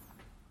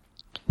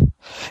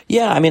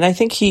 Yeah, I mean, I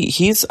think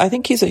he's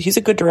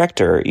a good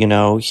director.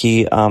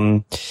 He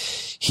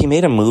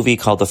made a movie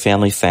called The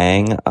Family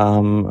Fang,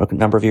 a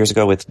number of years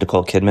ago with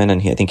Nicole Kidman,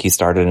 and I think he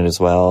starred in it as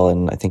well.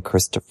 And I think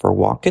Christopher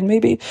Walken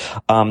maybe,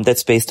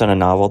 that's based on a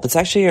novel. That's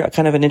actually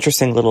kind of an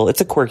interesting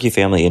it's a quirky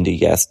family indie,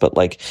 yes, but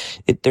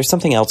there's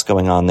something else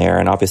going on there.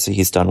 And obviously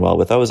he's done well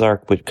with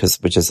Ozark,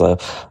 which is a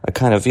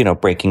kind of,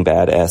 Breaking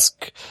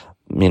Bad-esque,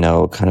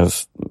 kind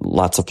of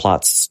lots of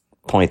points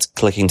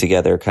clicking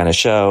together kind of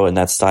show, and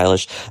that's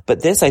stylish.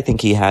 But this, I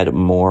think he had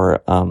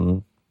more,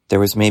 there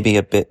was maybe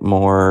a bit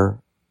more,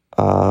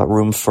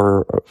 room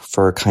for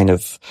kind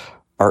of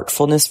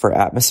artfulness, for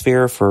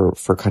atmosphere, for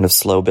kind of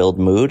slow build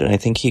mood. And I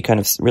think he kind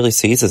of really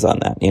seizes on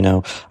that,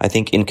 I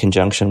think in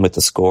conjunction with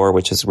the score,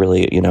 which is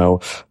really,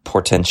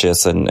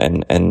 portentous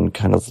and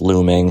kind of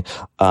looming,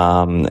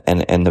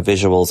 and the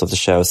visuals of the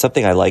show.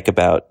 Something I like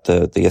about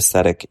the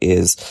aesthetic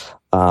is,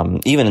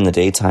 even in the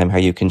daytime, how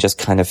you can just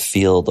kind of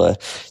feel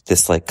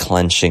this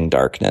clenching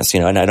darkness,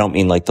 and I don't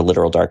mean the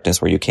literal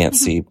darkness where you can't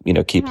see,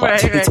 key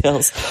plot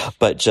details,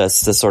 but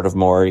just the sort of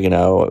more,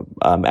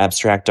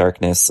 abstract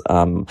darkness.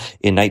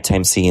 In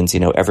nighttime scenes,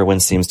 everyone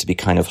seems to be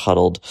kind of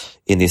huddled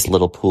in these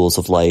little pools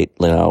of light,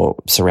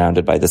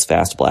 surrounded by this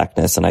vast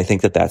blackness. And I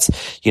think that that's,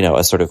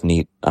 a sort of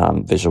neat,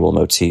 visual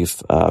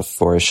motif,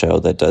 for a show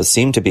that does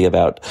seem to be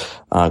about,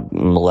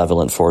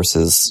 malevolent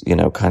forces,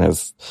 kind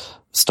of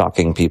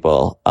stalking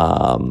people.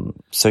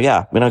 So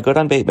yeah, good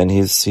on Bateman.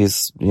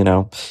 He's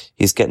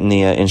getting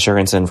the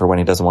insurance in for when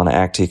he doesn't want to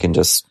act. He can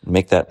just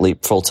make that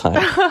leap full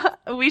time.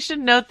 We should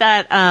note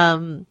that,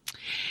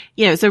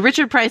 so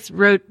Richard Price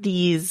wrote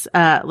these,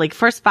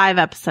 first 5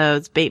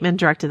 episodes. Bateman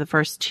directed the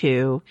first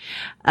 2.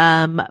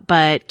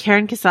 But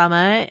Karen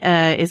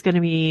Kusama, is going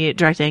to be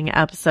directing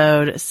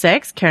episode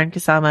 6. Karen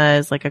Kusama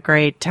is a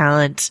great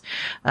talent,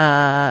 who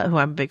I'm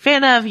a big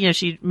fan of.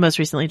 She most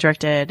recently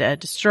directed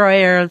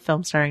Destroyer, the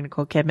film starring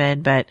Nicole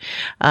Kidman, but,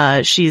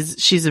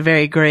 she's a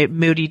very great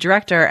moody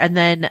director. And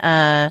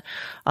then,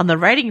 on the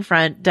writing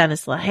front,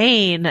 Dennis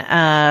Lehane,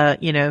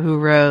 who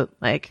wrote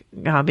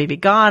Gone Baby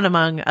Gone,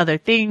 among other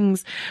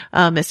things,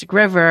 Mystic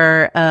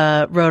River,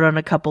 wrote on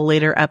a couple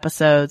later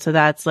episodes. So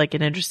that's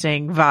an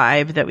interesting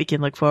vibe that we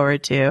can look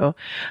forward to,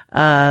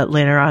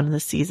 later on in the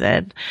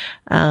season.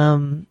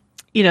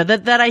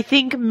 That I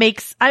think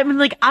makes,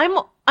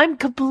 I'm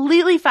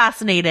completely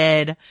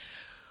fascinated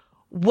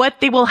what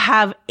they will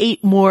have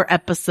 8 more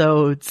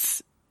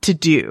episodes to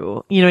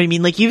do. You know what I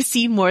mean? You've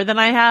seen more than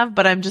I have,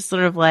 but I'm just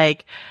sort of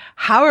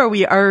how are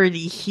we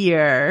already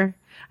here?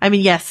 I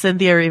mean, yes,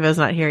 Cynthia Erivo's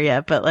not here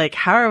yet, but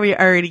how are we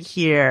already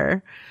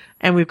here?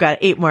 And we've got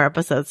 8 more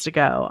episodes to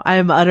go.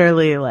 I'm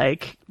utterly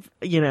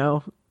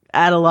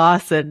at a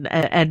loss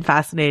and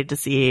fascinated to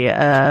see,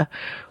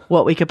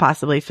 what we could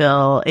possibly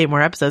fill 8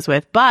 more episodes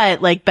with.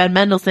 But Ben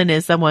Mendelsohn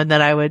is someone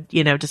that I would,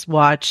 just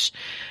watch,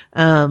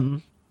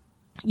 I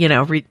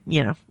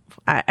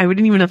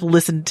wouldn't even have to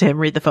listen to him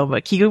read the phone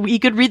book. He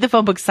could read the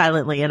phone book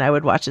silently and I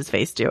would watch his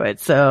face do it.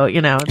 So, it's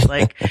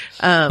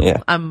yeah.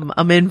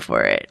 I'm in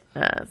for it.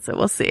 So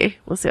we'll see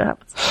what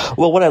happens.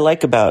 Well, what I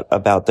like about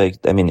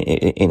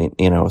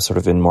sort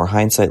of in more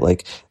hindsight,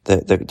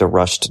 the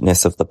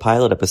rushedness of the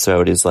pilot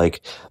episode is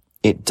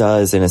it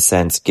does in a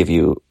sense give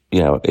you,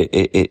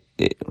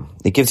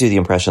 it gives you the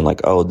impression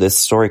oh, this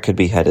story could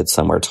be headed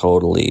somewhere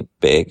totally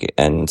big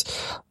and,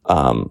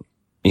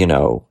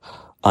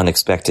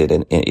 unexpected.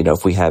 And,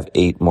 if we have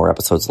 8 more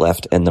episodes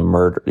left and the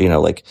murder,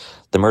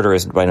 the murder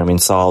isn't by no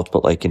means solved,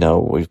 but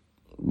we've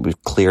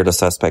cleared a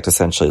suspect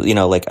essentially,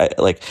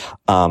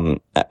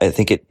 I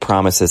think it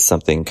promises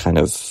something kind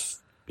of,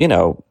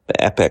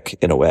 epic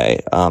in a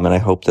way. And I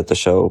hope that the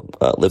show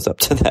lives up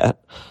to that.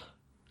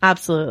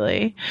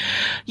 Absolutely.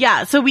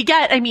 Yeah. So we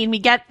get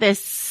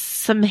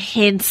some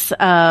hints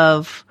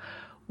of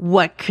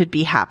what could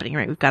be happening,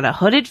 right? We've got a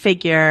hooded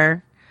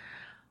figure.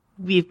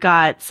 We've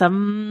got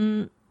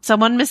someone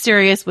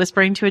mysterious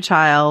whispering to a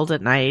child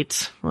at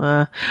night.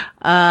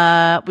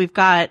 We've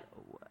got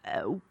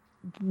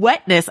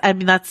wetness. I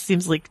mean, that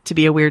seems like to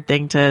be a weird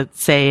thing to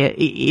say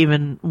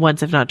even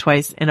once, if not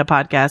twice in a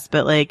podcast,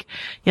 but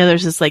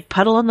there's this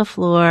puddle on the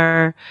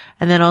floor.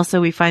 And then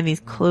also we find these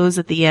clothes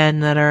at the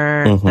end that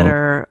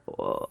are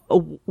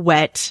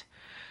wet.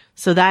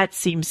 So that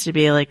seems to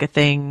be a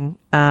thing,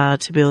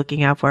 to be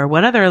looking out for.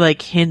 What other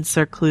hints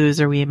or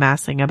clues are we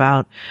amassing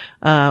about,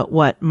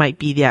 what might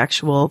be the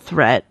actual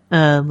threat,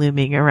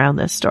 looming around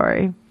this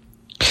story?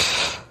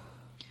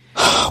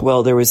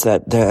 Well, there was I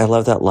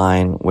love that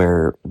line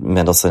where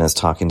Mendelsohn is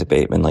talking to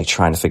Bateman,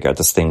 trying to figure out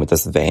this thing with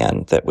this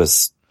van that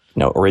was,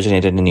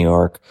 originated in New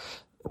York,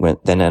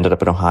 then ended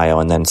up in Ohio,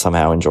 and then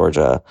somehow in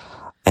Georgia.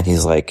 And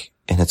he's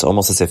and it's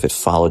almost as if it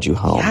followed you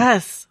home.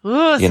 Yes.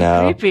 Ooh,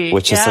 so creepy.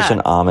 Which is such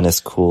an ominous,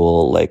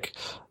 cool,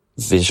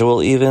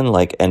 visual even,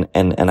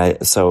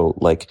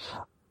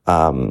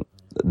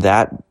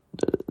 that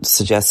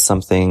suggests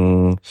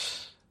something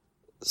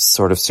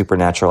sort of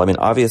supernatural. I mean,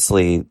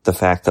 obviously the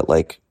fact that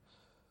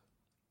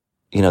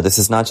this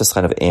is not just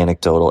kind of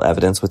anecdotal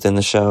evidence within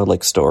the show,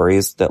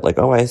 stories that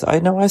I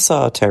know I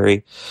saw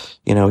Terry,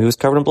 he was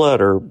covered in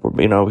blood, or,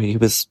 he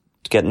was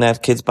getting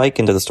that kid's bike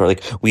into the store.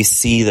 We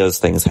see those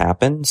things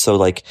happen.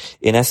 So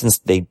in essence,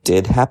 they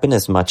did happen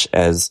as much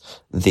as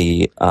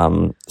the,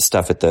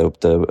 stuff at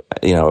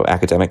the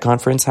academic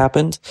conference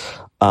happened.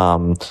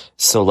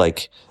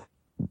 It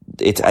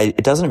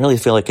doesn't really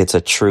feel like it's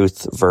a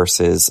truth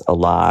versus a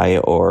lie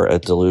or a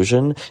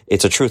delusion.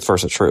 It's a truth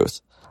versus a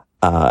truth.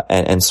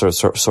 And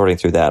sort of sorting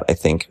through that, I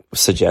think,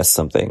 suggests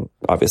something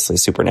obviously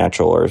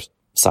supernatural or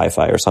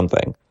sci-fi or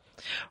something.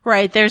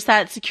 Right. There's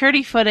that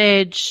security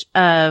footage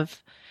of,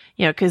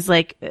 cause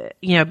a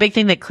big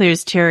thing that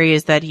clears Terry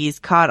is that he's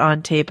caught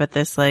on tape at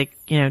this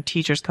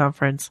teachers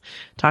conference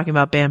talking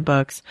about banned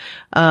books.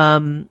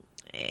 And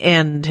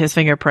his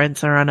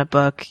fingerprints are on a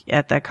book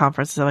at that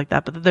conference and stuff like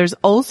that. But there's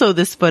also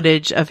this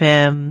footage of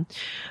him,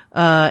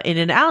 in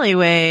an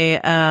alleyway,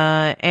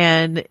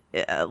 and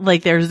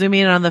they're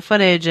zooming in on the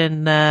footage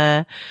and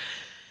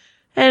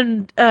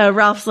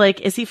Ralph's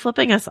is he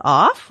flipping us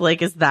off?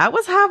 Is that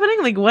what's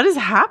happening? What is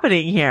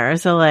happening here?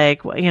 So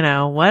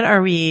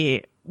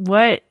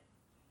what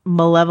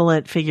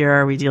malevolent figure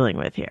are we dealing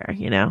with here?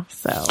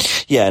 So.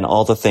 Yeah. And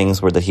all the things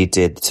that he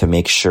did to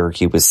make sure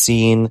he was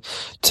seen,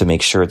 to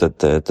make sure that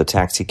the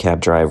taxi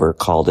cab driver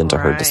called into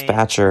her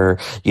dispatcher,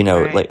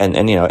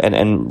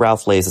 and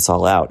Ralph lays this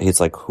all out. He's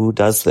who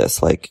does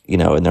this?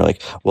 And they're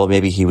well,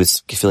 maybe he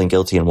was feeling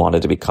guilty and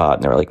wanted to be caught.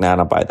 And they're nah, I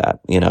don't buy that,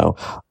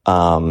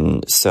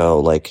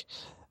 so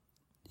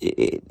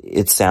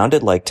it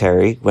sounded like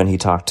Terry when he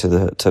talked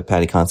to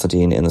Patty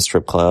Considine in the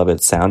strip club.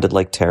 It sounded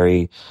like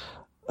Terry,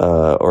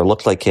 or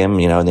looked like him,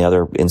 in the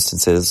other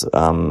instances.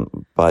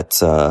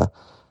 But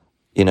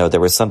there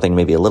was something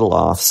maybe a little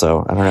off.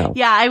 So I don't know.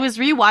 Yeah. I was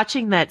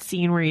rewatching that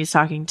scene where he's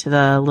talking to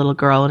the little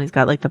girl and he's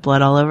got the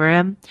blood all over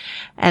him.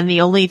 And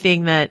the only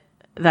thing that,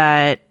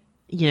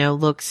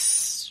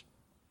 looks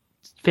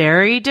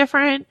very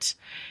different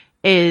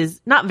is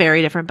not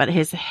very different, but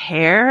his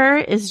hair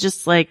is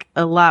just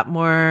a lot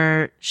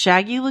more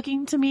shaggy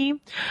looking to me.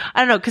 I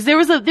don't know, cause there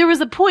was a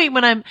point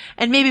when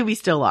and maybe we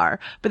still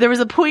are, but there was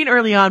a point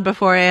early on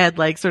before I had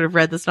sort of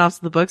read the synopsis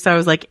of the books. I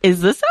was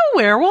is this a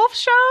werewolf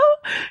show?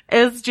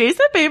 Is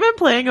Jason Bateman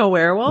playing a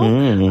werewolf?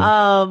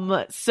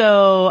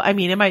 So, I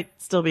mean, it might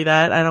still be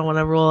that. I don't want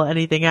to rule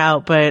anything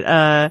out,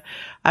 but,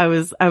 I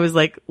was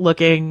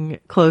looking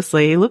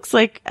closely. He looks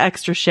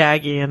extra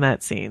shaggy in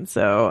that scene.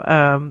 So,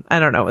 I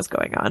don't know what's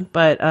going on,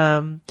 but,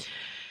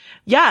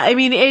 yeah, I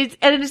mean,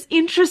 it's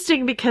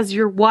interesting because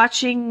we're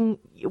watching,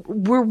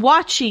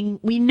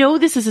 we know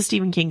this is a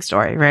Stephen King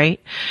story,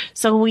 right?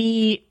 So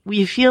we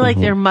feel like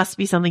there must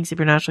be something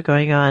supernatural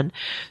going on.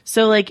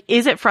 So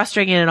is it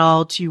frustrating at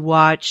all to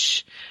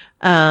watch,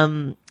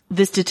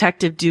 this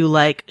detective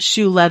do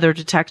shoe leather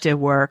detective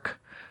work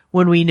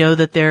when we know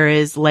that there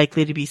is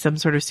likely to be some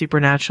sort of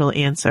supernatural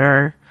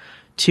answer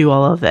to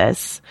all of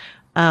this?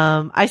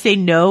 I say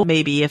no.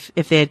 Maybe if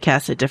they had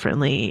cast it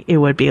differently, it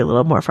would be a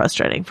little more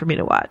frustrating for me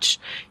to watch.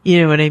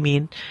 You know what I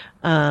mean?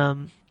 But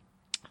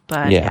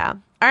yeah.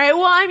 All right.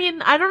 Well, I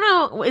mean, I don't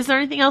know. Is there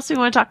anything else we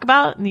want to talk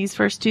about in these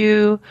first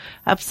two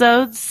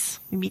episodes?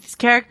 We meet these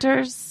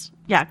characters.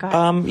 Yeah. Go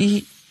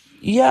ahead.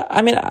 Yeah.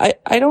 I mean,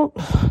 I don't.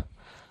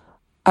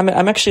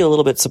 I'm actually a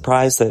little bit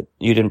surprised that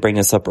you didn't bring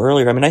this up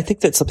earlier. I mean, I think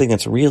that something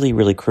that's really,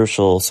 really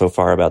crucial so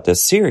far about this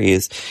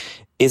series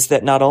is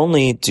that not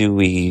only do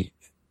we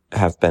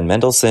have Ben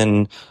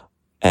Mendelsohn,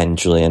 and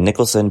Julianne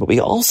Nicholson, but we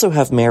also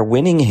have Mayor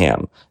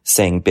Winningham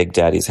saying Big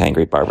Daddy's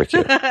Hangry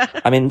Barbecue.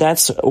 I mean,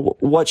 that's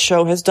what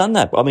show has done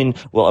that? I mean,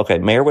 well, okay,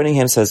 Mayor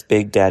Winningham says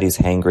Big Daddy's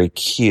Hangry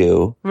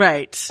Q.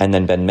 Right. And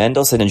then Ben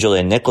Mendelsohn and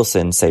Julianne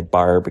Nicholson say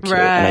barbecue.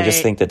 Right. And I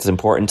just think that's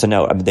important to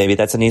know. I mean, maybe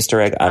that's an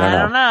Easter egg. I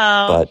don't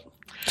know. But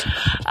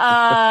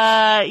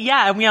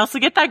yeah, and we also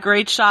get that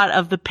great shot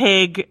of the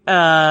pig.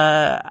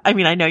 I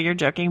mean, I know you're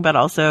joking, but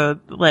also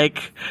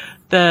like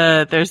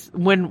there's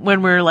when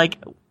we're like,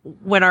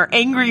 when our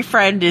angry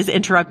friend is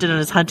interrupted on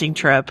his hunting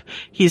trip,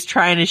 he's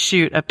trying to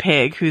shoot a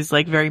pig who's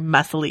like very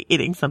messily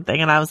eating something.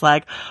 And I was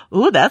like,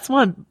 ooh, that's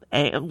one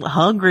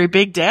hungry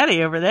Big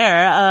Daddy over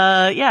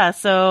there. Yeah.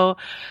 So,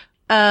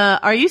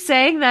 are you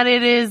saying that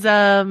it is,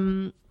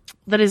 that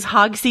is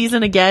hog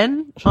season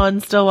again on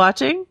Still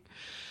Watching?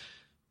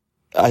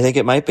 I think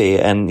it might be.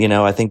 And, you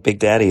know, I think Big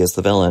Daddy is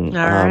the villain.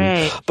 All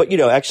right. But, you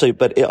know, actually,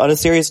 but on a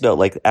serious note,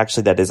 like,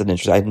 actually, that is an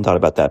interesting, I hadn't thought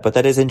about that, but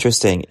that is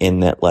interesting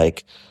in that,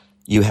 like,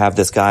 you have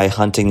this guy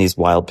hunting these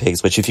wild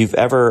pigs, which if you've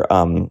ever,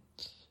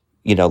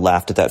 you know,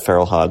 laughed at that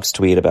Feral Hogs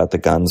tweet about the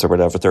guns or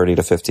whatever, 30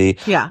 to 50.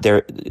 Yeah.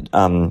 There,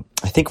 I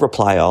think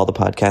Reply All, the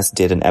podcast,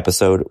 did an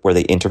episode where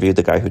they interviewed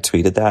the guy who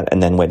tweeted that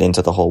and then went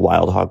into the whole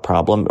wild hog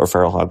problem or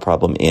feral hog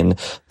problem in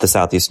the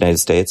Southeast United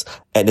States.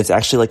 And it's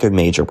actually like a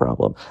major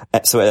problem.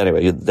 So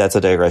anyway, that's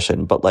a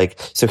digression. But like,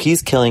 so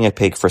he's killing a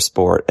pig for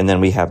sport. And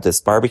then we have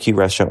this barbecue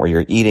restaurant where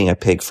you're eating a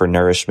pig for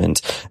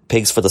nourishment,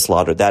 pigs for the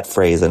slaughter, that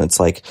phrase. And it's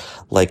like,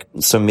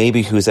 so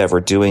maybe who's ever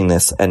doing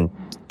this and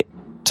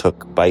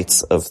took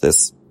bites of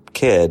this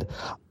kid,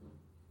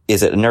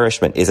 is it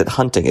nourishment? Is it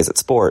hunting? Is it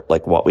sport?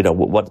 Like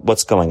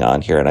what's going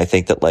on here? And I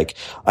think that like,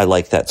 I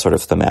like that sort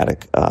of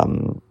thematic,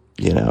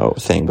 you know,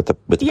 thing with the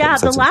yeah,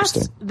 pigs.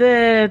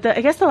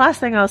 I guess the last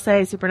thing I'll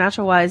say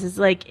supernatural wise is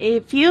like,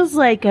 it feels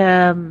like, you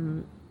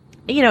know,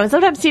 and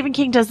sometimes Stephen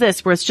King does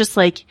this where it's just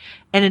like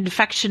an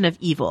infection of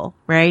evil,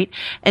 right?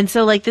 And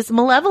so like this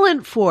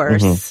malevolent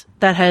force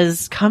that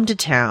has come to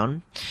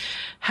town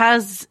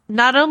has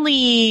not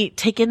only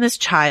taken this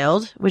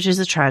child, which is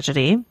a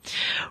tragedy,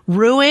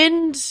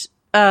 ruined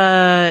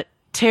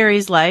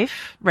Terry's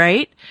life,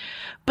 right?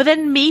 But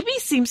then maybe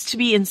seems to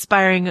be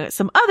inspiring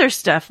some other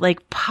stuff,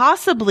 like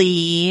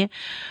possibly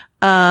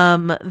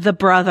the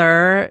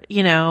brother,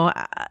 you know,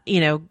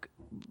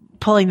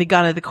 pulling the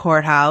gun at the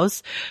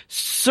courthouse,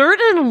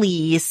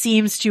 certainly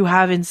seems to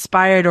have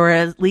inspired or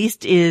at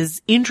least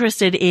is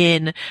interested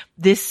in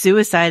this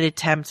suicide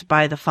attempt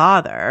by the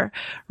father,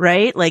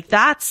 right? Like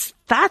that's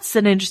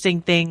an interesting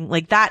thing,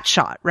 like that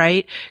shot,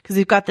 right? Because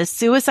we've got this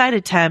suicide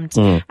attempt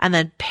and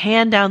then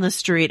pan down the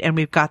street and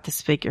we've got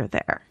this figure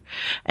there.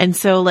 And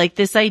so like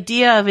this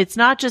idea of it's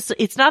not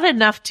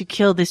enough to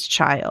kill this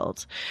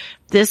child.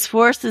 This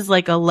force is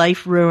like a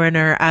life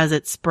ruiner as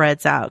it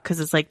spreads out. Cause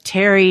it's like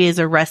Terry is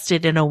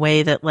arrested in a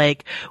way that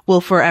like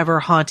will forever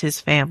haunt his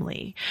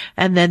family.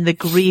 And then the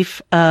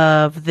grief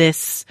of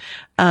this,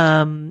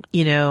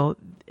 you know,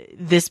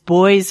 this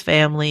boy's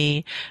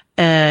family,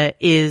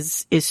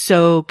 is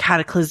so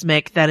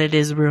cataclysmic that it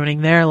is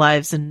ruining their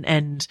lives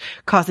and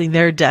causing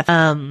their death.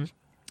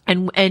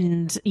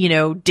 And, you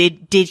know,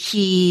 did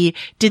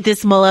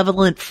this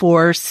malevolent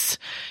force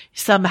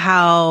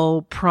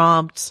somehow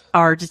prompt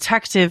our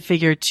detective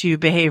figure to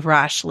behave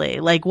rashly?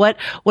 Like what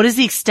is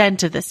the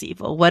extent of this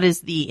evil? What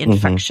is the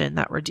infection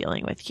that we're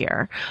dealing with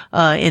here,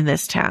 in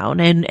this town?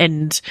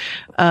 And,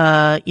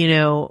 you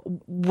know,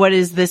 what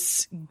is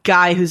this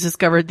guy who's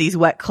discovered these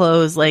wet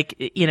clothes?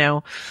 Like, you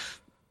know,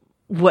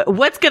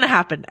 what's going to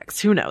happen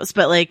next? Who knows?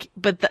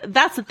 But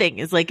that's the thing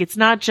is like, it's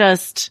not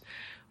just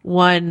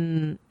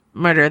one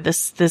murder.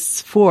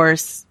 This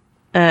force,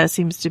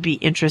 seems to be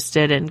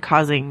interested in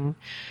causing,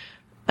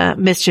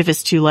 mischief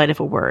is too light of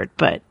a word,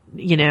 but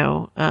you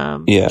know,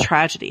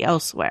 tragedy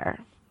elsewhere.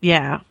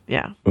 Yeah.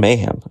 Yeah.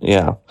 Mayhem.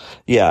 Yeah.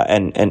 Yeah.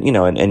 And, you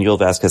know, and Yul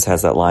Vasquez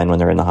has that line when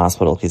they're in the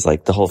hospital. He's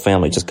like, the whole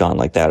family just gone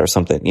like that or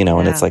something, you know,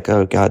 and it's like,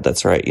 oh God,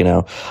 that's right. You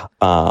know,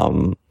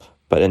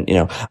 but, and, you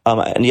know,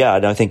 and yeah,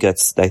 and I think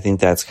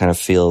that's kind of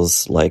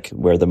feels like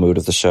where the mood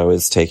of the show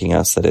is taking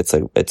us, that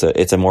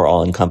it's a more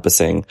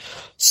all-encompassing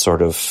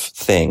sort of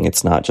thing.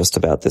 It's not just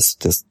about this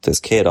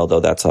kid, although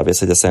that's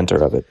obviously the center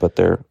of it, but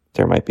there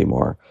might be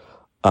more.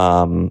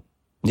 And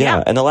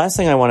the last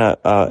thing I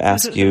want to,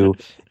 ask you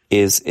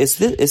is this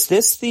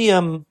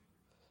the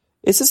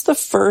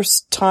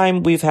first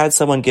time we've had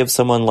someone give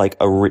someone like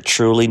a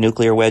truly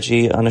nuclear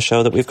wedgie on a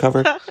show that we've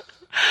covered?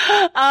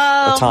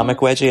 Atomic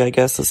wedgie, I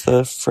guess is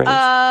the phrase.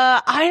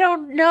 I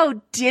don't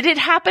know. Did it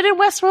happen in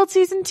Westworld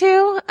season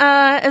 2,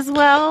 as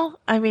well?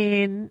 I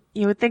mean,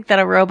 you would think that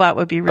a robot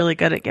would be really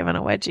good at giving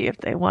a wedgie if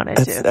they wanted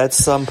to. At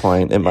some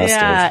point, it must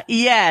have.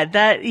 Yeah,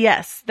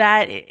 is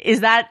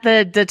that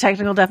the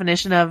technical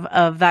definition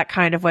of that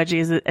kind of wedgie?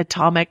 Is it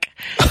atomic?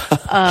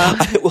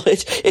 Well,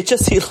 it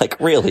just seemed like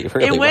really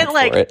it went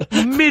like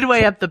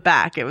midway up the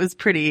back. It's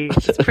pretty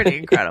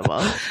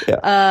incredible.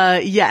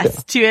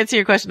 Yes. To answer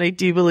your question, I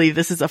do believe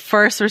this is a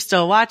first. We're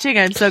still watching.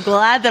 I'm so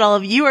glad that all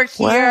of you are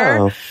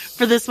here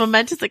for this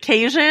momentous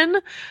occasion,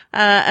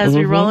 as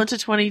we roll into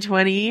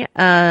 2020.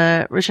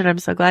 Richard, I'm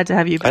so glad to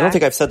have you back. I don't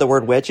think I've said the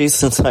word wedgies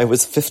since I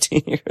was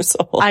 15 years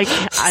old. I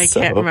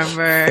can't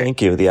remember.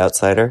 Thank you, the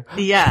outsider.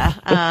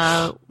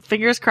 Yeah.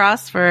 Fingers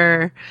crossed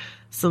for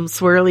some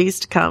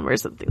swirlies to come or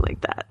something like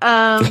that.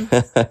 All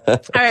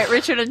right,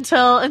 Richard,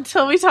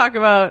 until we talk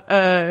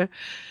about,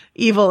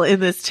 evil in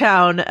this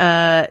town,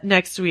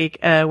 next week,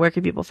 where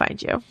can people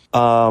find you?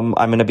 I'm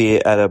going to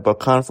be at a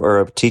book or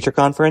a teacher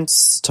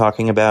conference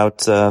talking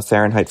about,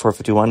 Fahrenheit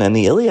 451 and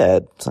the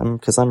Iliad.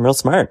 Cause I'm real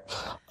smart.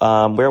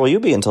 Where will you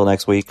be until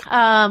next week?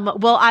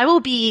 Well, I will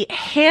be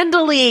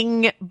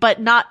handling, but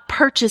not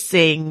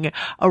purchasing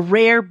a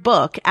rare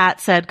book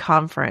at said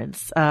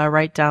conference,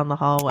 right down the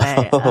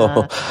hallway.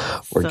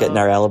 We're getting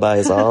our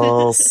alibis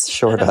all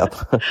shored up.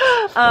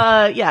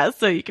 Yeah,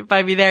 so you can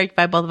find me there. You can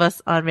find both of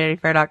us on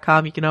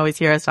VanityFair.com. You can always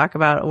hear us talk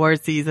about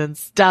award season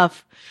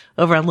stuff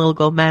over on Little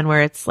Gold Men,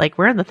 where it's like,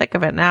 we're in the thick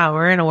of it now.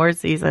 We're in award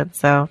season.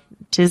 So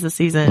 'tis the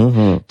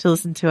season to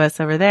listen to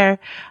us over there.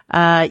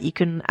 You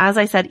can, as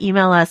I said,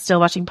 email us,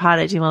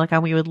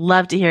 stillwatchingpod@gmail.com. We would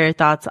love to hear your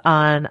thoughts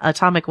on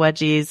Atomic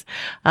Wedgies,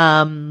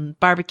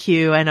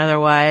 barbecue and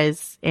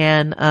otherwise.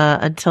 And,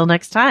 until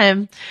next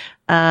time,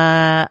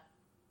 oh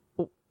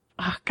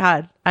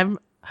God,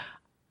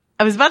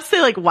 I was about to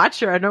say like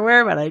watch your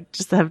underwear, but I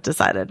just have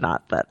decided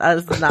not that.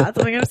 That's not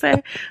something I'm going to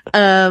say.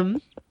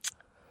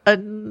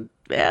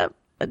 Yeah.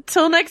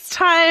 Until next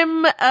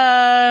time,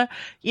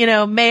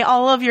 may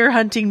all of your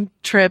hunting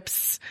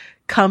trips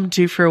come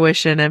to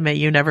fruition and may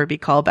you never be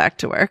called back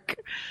to work.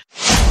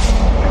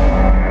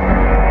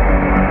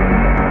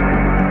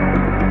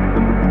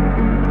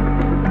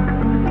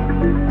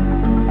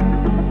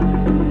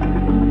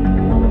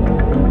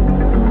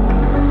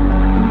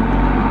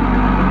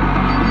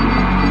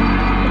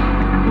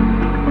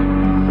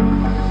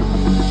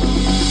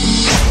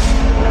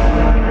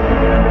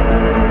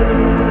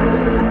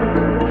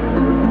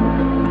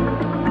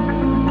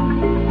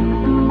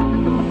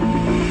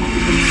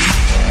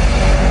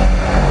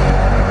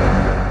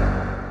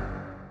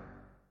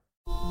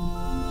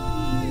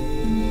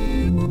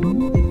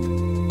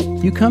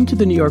 You come to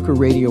the New Yorker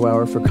Radio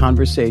Hour for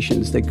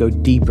conversations that go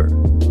deeper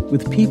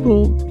with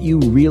people you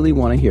really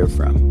want to hear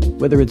from,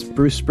 whether it's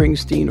Bruce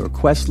Springsteen or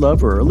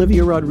Questlove or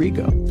Olivia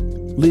Rodrigo,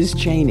 Liz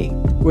Cheney,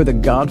 or the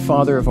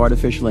godfather of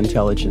artificial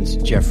intelligence,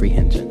 Jeffrey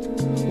Hinton,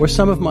 or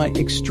some of my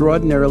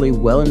extraordinarily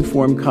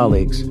well-informed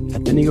colleagues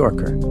at the New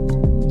Yorker.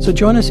 So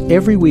join us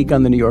every week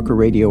on the New Yorker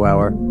Radio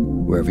Hour,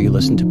 wherever you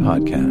listen to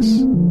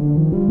podcasts.